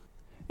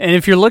 And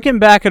if you're looking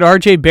back at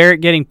RJ Barrett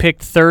getting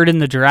picked 3rd in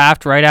the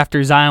draft right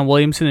after Zion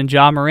Williamson and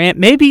Ja Morant,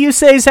 maybe you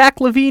say Zach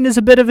LaVine is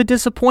a bit of a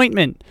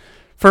disappointment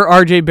for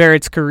RJ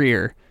Barrett's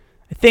career.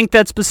 I think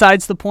that's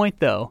besides the point,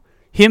 though.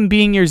 Him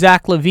being your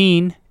Zach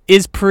LaVine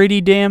is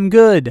pretty damn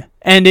good.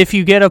 And if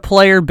you get a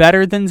player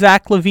better than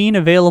Zach LaVine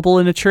available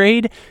in a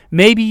trade,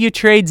 maybe you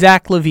trade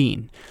Zach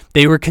LaVine.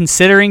 They were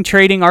considering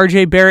trading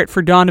RJ Barrett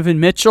for Donovan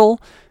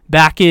Mitchell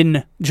back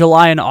in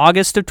July and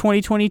August of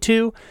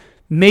 2022.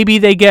 Maybe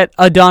they get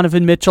a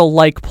Donovan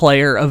Mitchell-like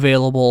player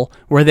available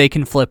where they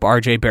can flip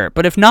RJ Barrett.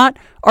 But if not,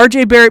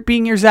 RJ Barrett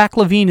being your Zach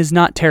LaVine is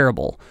not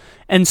terrible.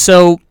 And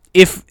so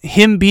if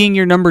him being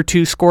your number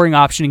 2 scoring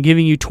option and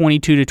giving you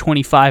 22 to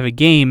 25 a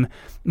game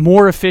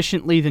more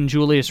efficiently than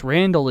Julius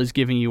Randle is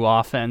giving you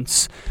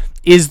offense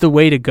is the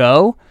way to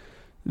go,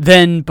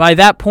 then by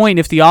that point,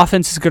 if the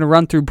offense is going to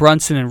run through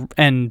Brunson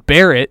and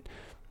Barrett,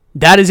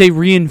 that is a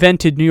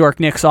reinvented New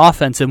York Knicks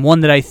offense and one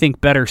that I think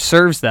better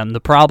serves them.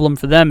 The problem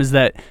for them is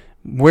that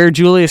where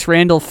Julius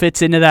Randle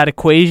fits into that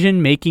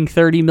equation, making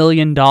 $30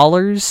 million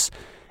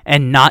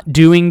and not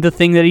doing the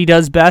thing that he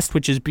does best,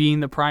 which is being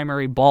the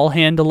primary ball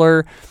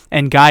handler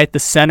and guy at the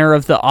center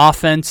of the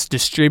offense,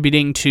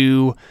 distributing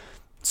to,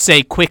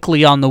 say,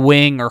 Quickly on the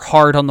wing or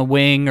Hart on the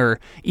wing or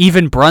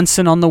even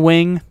Brunson on the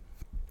wing,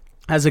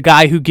 as a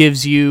guy who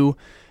gives you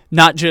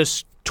not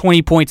just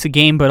 20 points a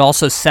game, but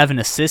also 7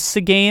 assists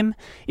a game.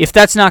 If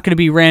that's not going to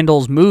be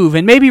Randall's move,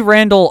 and maybe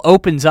Randall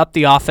opens up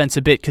the offense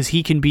a bit because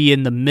he can be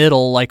in the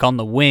middle, like on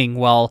the wing,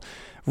 while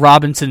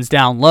Robinson's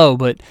down low,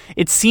 but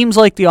it seems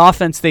like the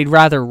offense they'd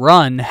rather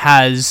run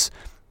has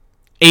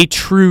a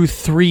true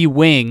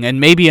 3-wing and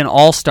maybe an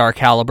all-star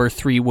caliber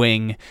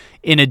 3-wing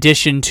in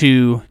addition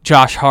to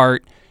Josh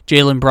Hart,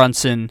 Jalen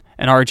Brunson,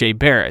 and RJ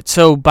Barrett.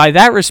 So by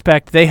that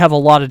respect, they have a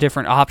lot of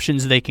different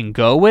options they can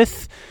go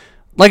with.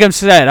 Like I've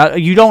said,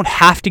 you don't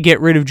have to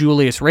get rid of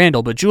Julius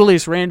Randle, but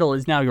Julius Randle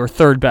is now your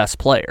third best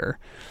player.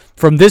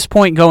 From this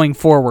point going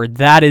forward,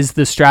 that is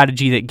the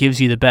strategy that gives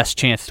you the best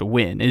chance to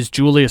win, is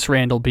Julius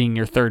Randle being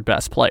your third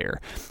best player.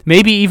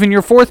 Maybe even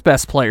your fourth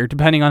best player,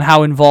 depending on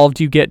how involved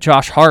you get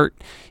Josh Hart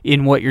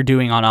in what you're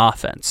doing on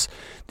offense.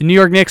 The New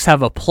York Knicks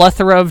have a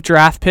plethora of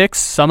draft picks,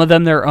 some of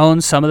them their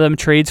own, some of them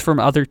trades from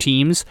other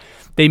teams.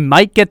 They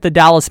might get the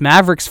Dallas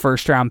Mavericks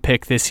first-round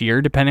pick this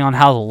year, depending on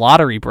how the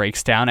lottery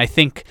breaks down. I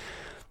think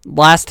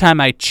last time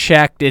I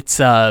checked,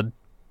 it's a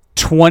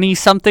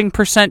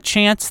 20-something%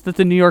 chance that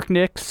the New York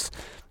Knicks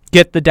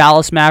get the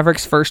Dallas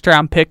Mavericks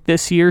first-round pick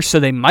this year, so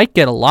they might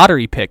get a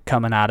lottery pick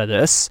coming out of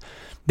this.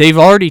 They've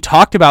already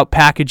talked about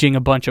packaging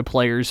a bunch of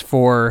players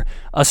for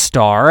a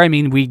star. I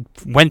mean, we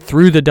went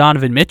through the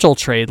Donovan Mitchell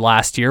trade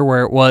last year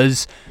where it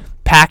was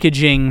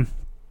packaging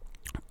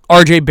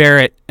RJ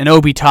Barrett and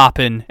Obi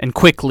Toppin and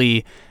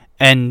Quickly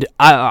and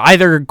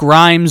either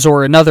Grimes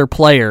or another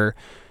player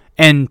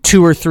and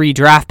 2 or 3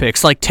 draft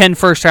picks, like 10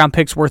 first-round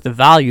picks worth of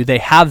value. They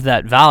have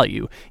that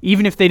value.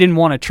 Even if they didn't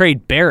want to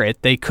trade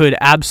Barrett, they could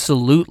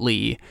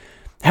absolutely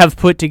have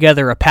put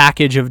together a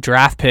package of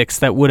draft picks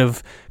that would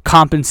have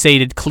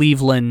compensated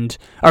Cleveland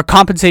or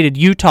compensated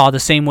Utah the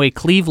same way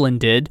Cleveland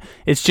did.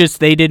 It's just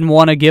they didn't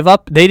want to give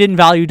up. They didn't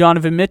value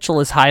Donovan Mitchell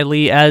as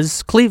highly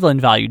as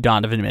Cleveland valued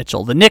Donovan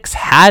Mitchell. The Knicks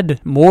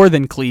had more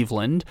than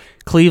Cleveland.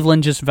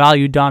 Cleveland just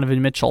valued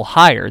Donovan Mitchell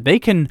higher. They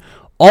can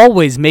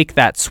always make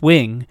that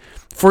swing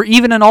for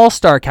even an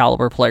all-star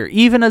caliber player,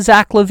 even a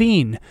Zach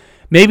LaVine.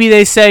 Maybe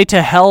they say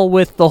to hell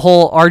with the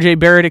whole RJ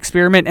Barrett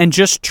experiment and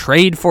just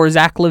trade for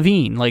Zach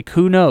LaVine. Like,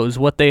 who knows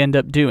what they end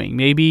up doing.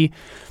 Maybe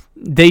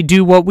they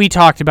do what we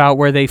talked about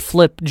where they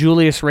flip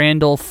Julius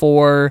Randle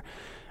for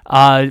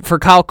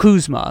Kyle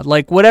Kuzma.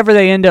 Like, whatever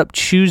they end up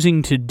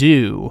choosing to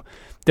do,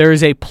 there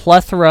is a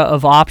plethora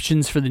of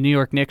options for the New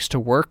York Knicks to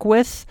work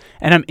with,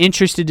 and I'm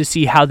interested to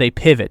see how they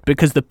pivot,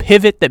 because the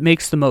pivot that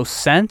makes the most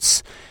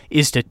sense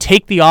is to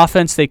take the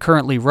offense they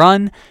currently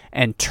run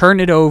and turn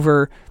it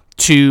over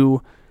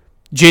to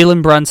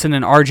Jalen Brunson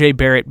and RJ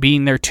Barrett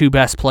being their 2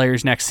 best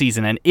players next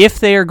season. And if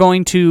they are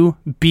going to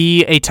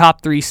be a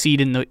top 3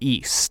 seed in the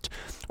East,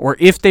 or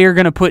if they are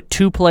going to put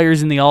 2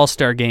 players in the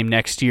All-Star game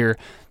next year,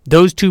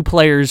 those 2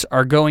 players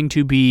are going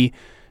to be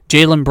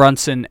Jalen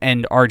Brunson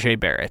and RJ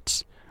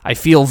Barrett. I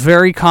feel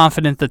very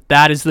confident that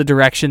that is the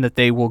direction that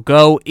they will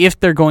go if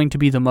they're going to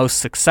be the most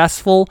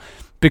successful,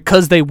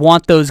 because they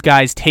want those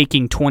guys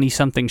taking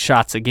 20-something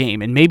shots a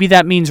game. And maybe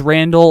that means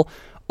Randall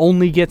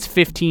only gets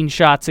 15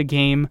 shots a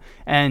game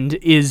and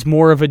is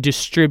more of a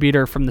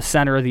distributor from the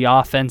center of the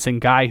offense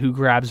and guy who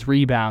grabs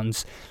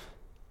rebounds.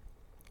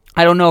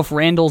 I don't know if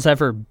Randall's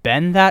ever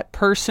been that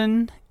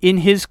person in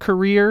his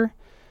career,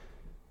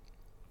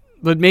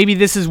 but maybe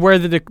this is where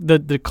the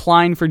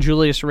decline for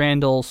Julius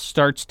Randle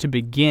starts to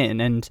begin.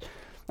 And,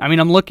 I mean,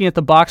 I'm looking at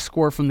the box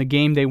score from the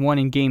game they won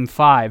in Game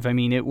 5. I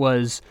mean, it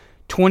was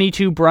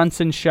 22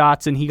 Brunson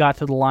shots, and he got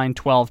to the line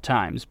 12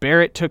 times.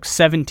 Barrett took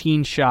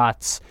 17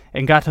 shots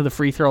and got to the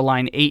free throw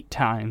line 8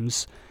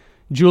 times.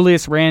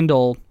 Julius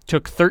Randle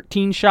took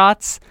 13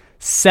 shots,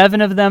 7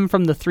 of them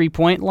from the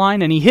three-point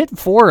line, and he hit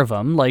 4 of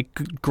them.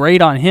 Like,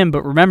 great on him.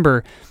 But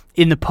remember,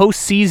 in the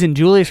postseason,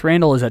 Julius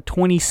Randle is a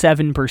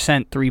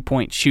 27%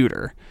 three-point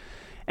shooter.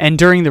 And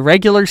during the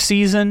regular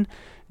season,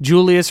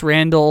 Julius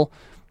Randle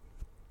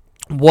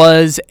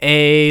was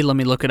a... Let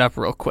me look it up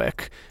real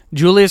quick.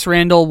 Julius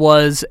Randle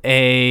was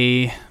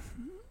a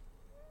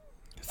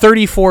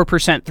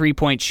 34%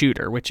 three-point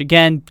shooter, which,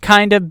 again,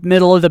 kind of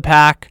middle of the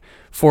pack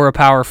for a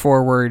power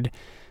forward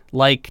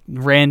like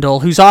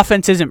Randle, whose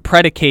offense isn't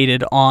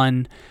predicated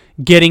on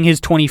getting his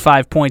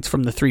 25 points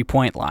from the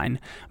three-point line.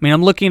 I mean,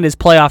 I'm looking at his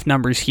playoff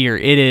numbers here.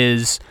 It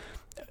is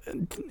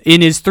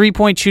in his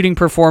three-point shooting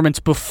performance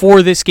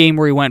before this game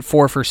where he went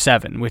 4 for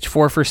 7, which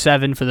 4 for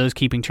 7, for those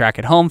keeping track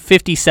at home,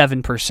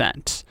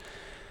 57%.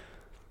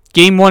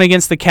 Game 1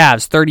 against the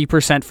Cavs,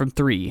 30% from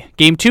 3.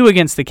 Game 2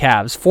 against the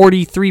Cavs,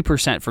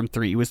 43% from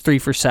 3, was 3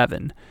 for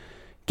 7.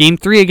 Game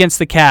 3 against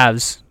the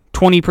Cavs,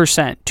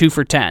 20%, 2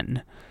 for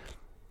 10.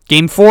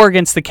 Game 4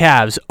 against the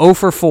Cavs, 0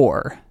 for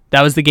 4.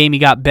 That was the game he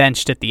got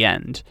benched at the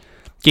end.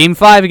 Game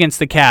 5 against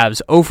the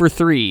Cavs, 0 for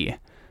 3.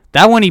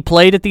 That one he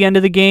played at the end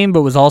of the game,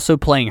 but was also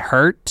playing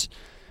hurt,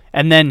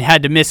 and then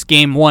had to miss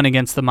Game 1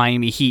 against the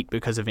Miami Heat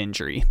because of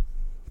injury.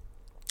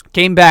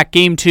 Came back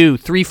game 2,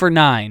 3 for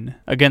 9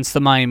 against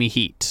the Miami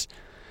Heat.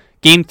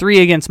 Game 3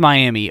 against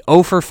Miami,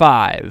 0 for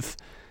 5.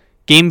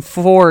 Game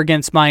 4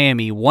 against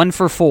Miami, 1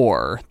 for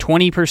 4,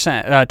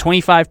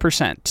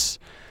 25%.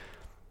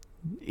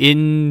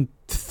 In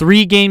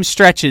 3 game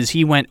stretches,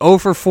 he went 0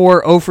 for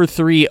 4, 0 for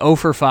 3, 0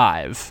 for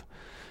 5.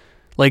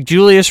 Like,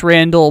 Julius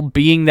Randle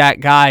being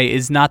that guy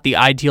is not the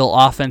ideal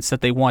offense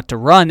that they want to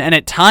run, and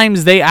at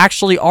times they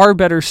actually are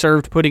better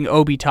served putting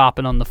Obi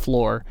Toppin on the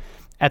floor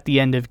at the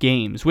end of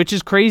games, which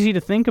is crazy to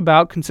think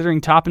about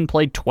considering Toppin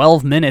played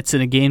 12 minutes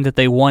in a game that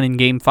they won in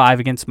Game 5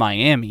 against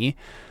Miami.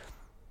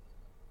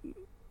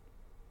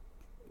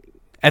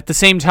 At the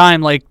same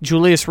time, like,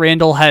 Julius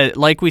Randle had,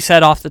 like we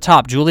said off the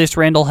top, Julius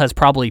Randle has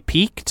probably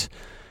peaked,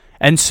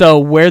 and so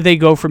where they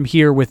go from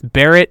here with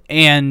Barrett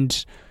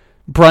and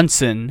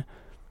Brunson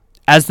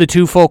as the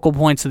 2 focal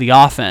points of the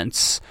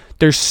offense,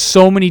 there's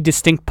so many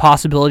distinct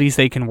possibilities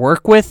they can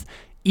work with,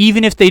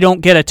 even if they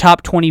don't get a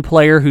top 20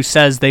 player who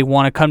says they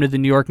want to come to the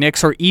New York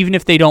Knicks, or even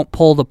if they don't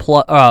pull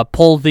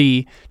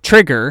the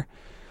trigger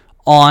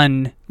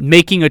on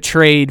making a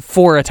trade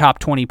for a top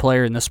 20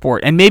 player in the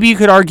sport. And maybe you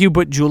could argue,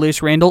 but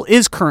Julius Randle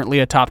is currently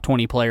a top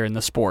 20 player in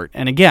the sport.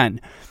 And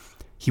again,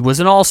 he was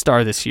an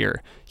all-star this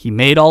year. He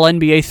made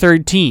All-NBA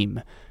third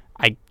team.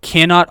 I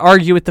cannot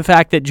argue with the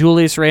fact that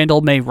Julius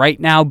Randle may right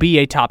now be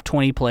a top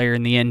 20 player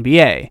in the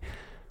NBA.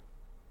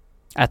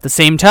 At the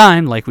same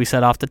time, like we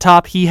said off the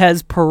top, he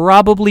has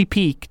probably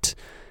peaked.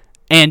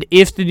 And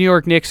if the New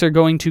York Knicks are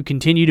going to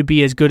continue to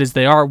be as good as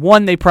they are,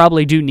 one, they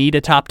probably do need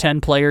a top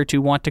 10 player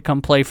to want to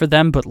come play for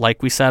them. But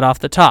like we said off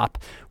the top,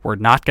 we're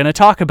not going to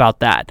talk about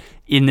that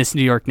in this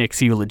New York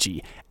Knicks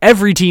eulogy.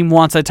 Every team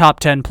wants a top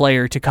 10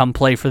 player to come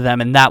play for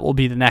them, and that will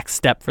be the next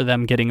step for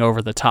them getting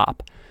over the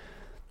top.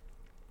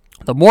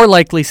 The more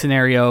likely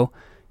scenario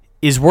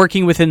is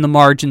working within the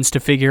margins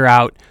to figure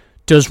out,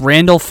 does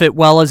Randle fit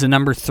well as a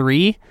number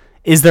 3?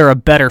 Is there a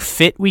better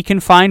fit we can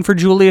find for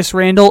Julius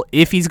Randle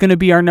if he's going to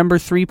be our number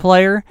 3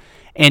 player?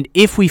 And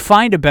if we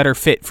find a better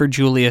fit for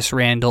Julius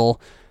Randle,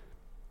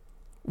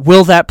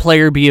 will that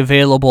player be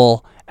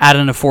available at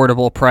an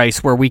affordable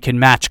price where we can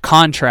match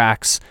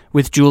contracts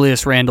with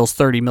Julius Randle's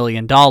 $30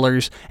 million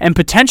and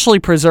potentially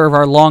preserve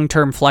our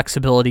long-term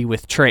flexibility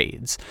with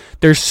trades?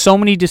 There's so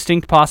many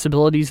distinct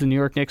possibilities the New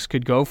York Knicks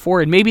could go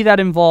for, and maybe that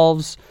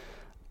involves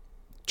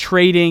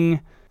trading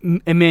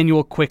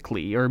Emmanuel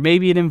quickly, or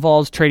maybe it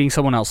involves trading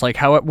someone else.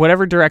 Like,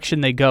 whatever direction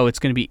they go, it's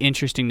going to be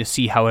interesting to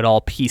see how it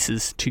all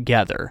pieces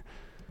together.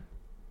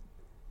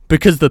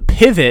 Because the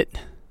pivot,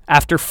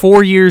 after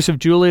 4 years of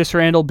Julius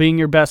Randle being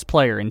your best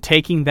player and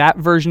taking that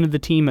version of the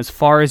team as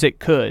far as it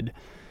could,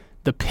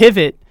 the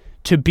pivot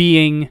to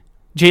being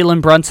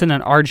Jalen Brunson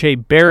and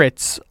RJ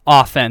Barrett's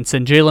offense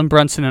and Jalen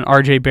Brunson and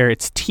RJ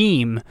Barrett's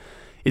team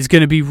is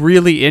going to be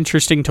really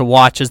interesting to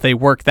watch as they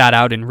work that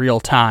out in real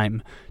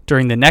time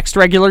during the next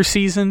regular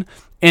season,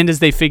 and as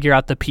they figure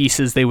out the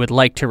pieces they would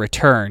like to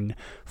return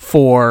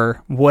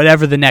for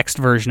whatever the next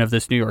version of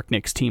this New York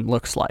Knicks team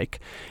looks like.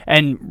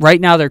 And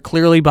right now they're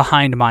clearly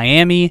behind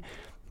Miami,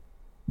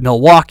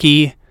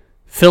 Milwaukee,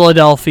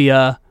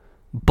 Philadelphia,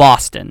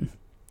 Boston.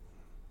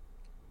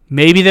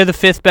 Maybe they're the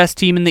 5th best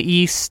team in the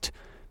East.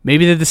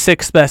 Maybe they're the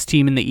 6th best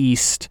team in the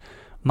East.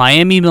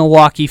 Miami,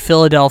 Milwaukee,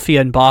 Philadelphia,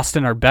 and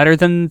Boston are better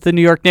than the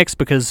New York Knicks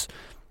because,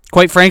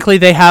 quite frankly,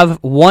 they have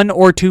 1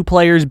 or 2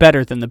 players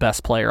better than the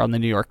best player on the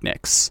New York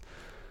Knicks.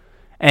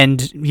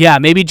 And yeah,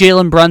 maybe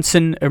Jalen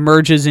Brunson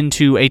emerges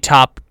into a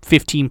top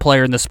 15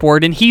 player in the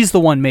sport, and he's the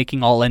one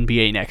making All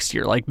NBA next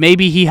year. Like,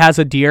 maybe he has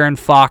a De'Aaron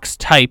Fox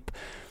type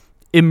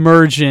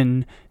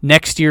immersion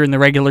next year in the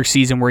regular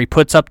season where he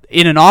puts up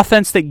in an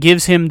offense that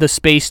gives him the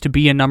space to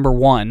be a number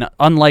 1,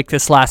 unlike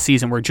this last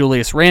season where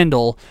Julius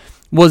Randle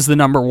was the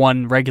number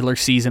 1 regular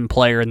season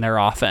player in their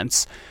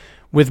offense.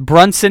 With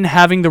Brunson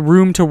having the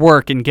room to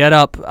work and get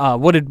up,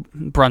 what did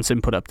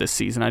Brunson put up this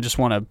season? I just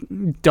want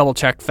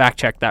to fact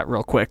check that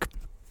real quick.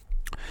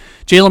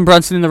 Jalen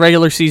Brunson in the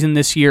regular season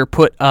this year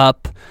put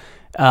up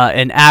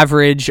an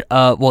average,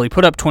 he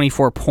put up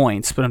 24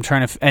 points,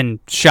 but and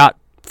shot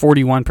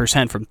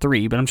 41% from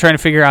 3, but I'm trying to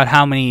figure out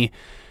how many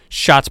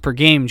shots per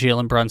game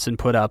Jalen Brunson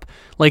put up.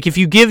 Like, if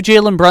you give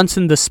Jalen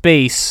Brunson the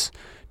space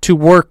to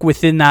work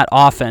within that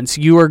offense,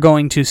 you are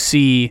going to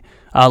see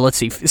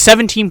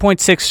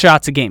 17.6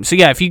 shots a game. So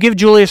yeah, if you give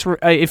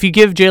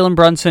Jalen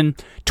Brunson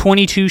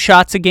 22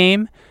 shots a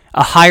game,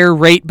 a higher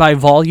rate by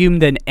volume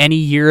than any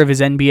year of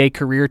his NBA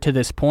career to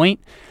this point,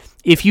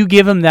 if you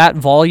give him that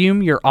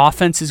volume, your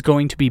offense is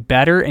going to be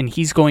better, and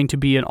he's going to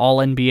be an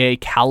All-NBA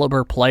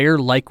caliber player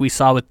like we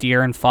saw with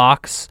De'Aaron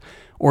Fox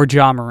or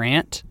Ja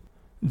Morant.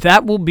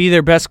 That will be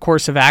their best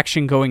course of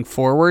action going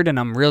forward, and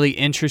I'm really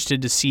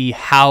interested to see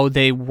how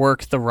they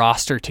work the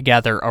roster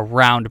together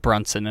around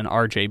Brunson and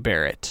RJ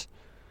Barrett.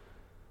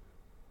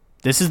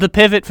 This is the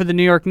pivot for the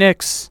New York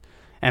Knicks,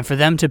 and for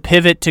them to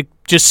pivot to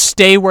just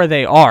stay where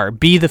they are,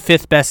 be the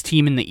 5th best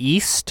team in the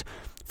East.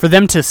 For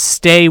them to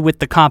stay with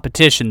the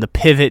competition, the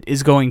pivot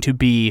is going to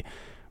be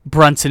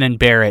Brunson and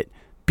Barrett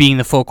being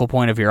the focal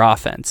point of your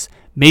offense.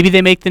 Maybe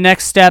they make the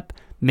next step,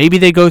 Maybe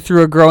they go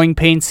through a growing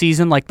pain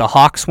season like the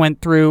Hawks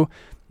went through.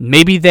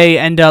 Maybe they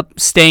end up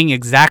staying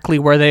exactly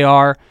where they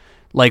are.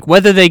 Like,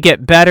 whether they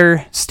get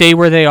better, stay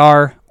where they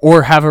are,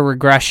 or have a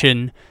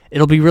regression,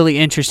 it'll be really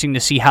interesting to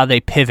see how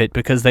they pivot,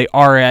 because they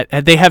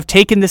have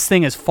taken this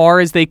thing as far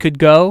as they could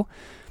go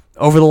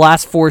over the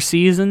last 4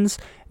 seasons.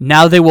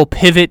 Now they will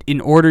pivot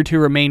in order to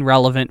remain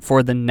relevant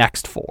for the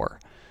next 4.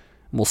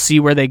 We'll see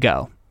where they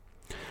go.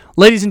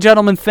 Ladies and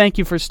gentlemen, thank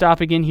you for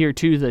stopping in here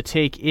to the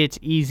Take It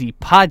Easy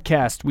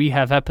podcast. We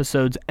have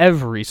episodes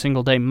every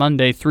single day,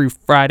 Monday through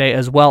Friday,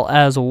 as well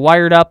as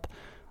Wired Up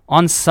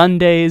on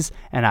Sundays,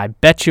 and I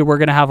bet you we're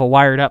going to have a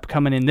Wired Up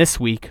coming in this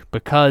week,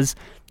 because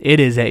it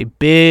is a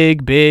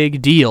big,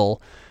 big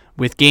deal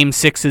with Game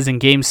 6s and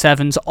Game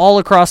 7s all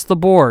across the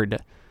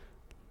board.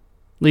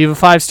 Leave a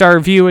 5-star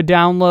review, a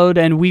download,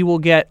 and we will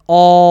get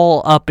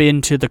all up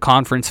into the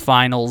conference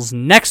finals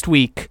next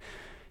week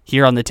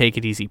here on the Take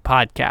It Easy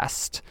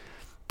podcast.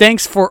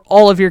 Thanks for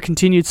all of your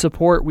continued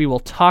support. We will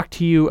talk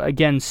to you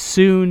again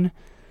soon.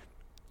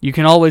 You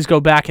can always go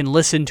back and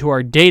listen to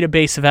our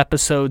database of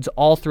episodes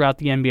all throughout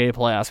the NBA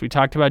playoffs. We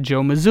talked about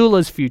Joe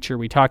Mazzulla's future.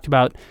 We talked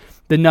about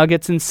the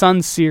Nuggets and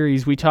Suns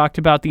series. We talked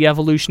about the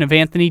evolution of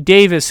Anthony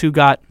Davis, who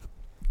got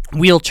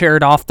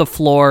wheelchaired off the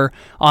floor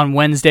on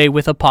Wednesday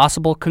with a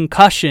possible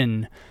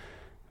concussion.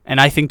 And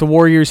I think the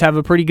Warriors have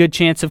a pretty good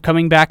chance of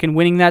coming back and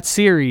winning that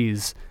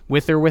series,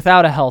 with or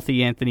without a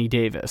healthy Anthony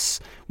Davis.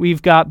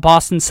 We've got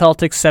Boston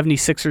Celtics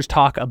 76ers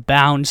talk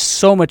abound.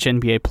 So much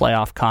NBA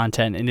playoff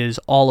content, and it is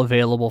all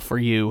available for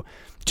you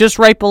just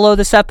right below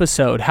this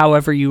episode,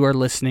 however you are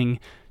listening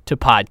to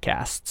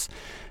podcasts.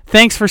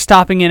 Thanks for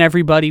stopping in,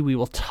 everybody. We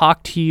will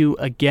talk to you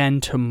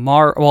again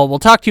tomorrow. Well, we'll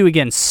talk to you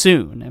again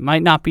soon. It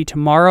might not be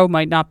tomorrow,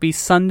 might not be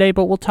Sunday,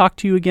 but we'll talk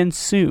to you again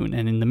soon.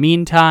 And in the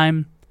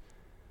meantime,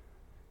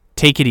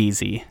 take it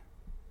easy.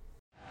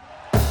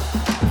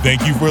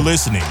 Thank you for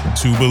listening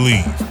to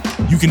Believe.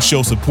 You can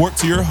show support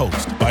to your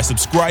host by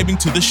subscribing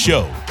to the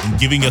show and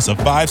giving us a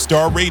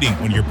 5-star rating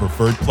on your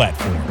preferred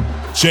platform.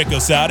 Check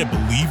us out at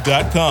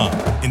Believe.com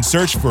and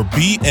search for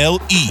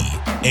BLEAV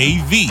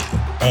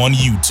on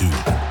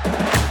YouTube.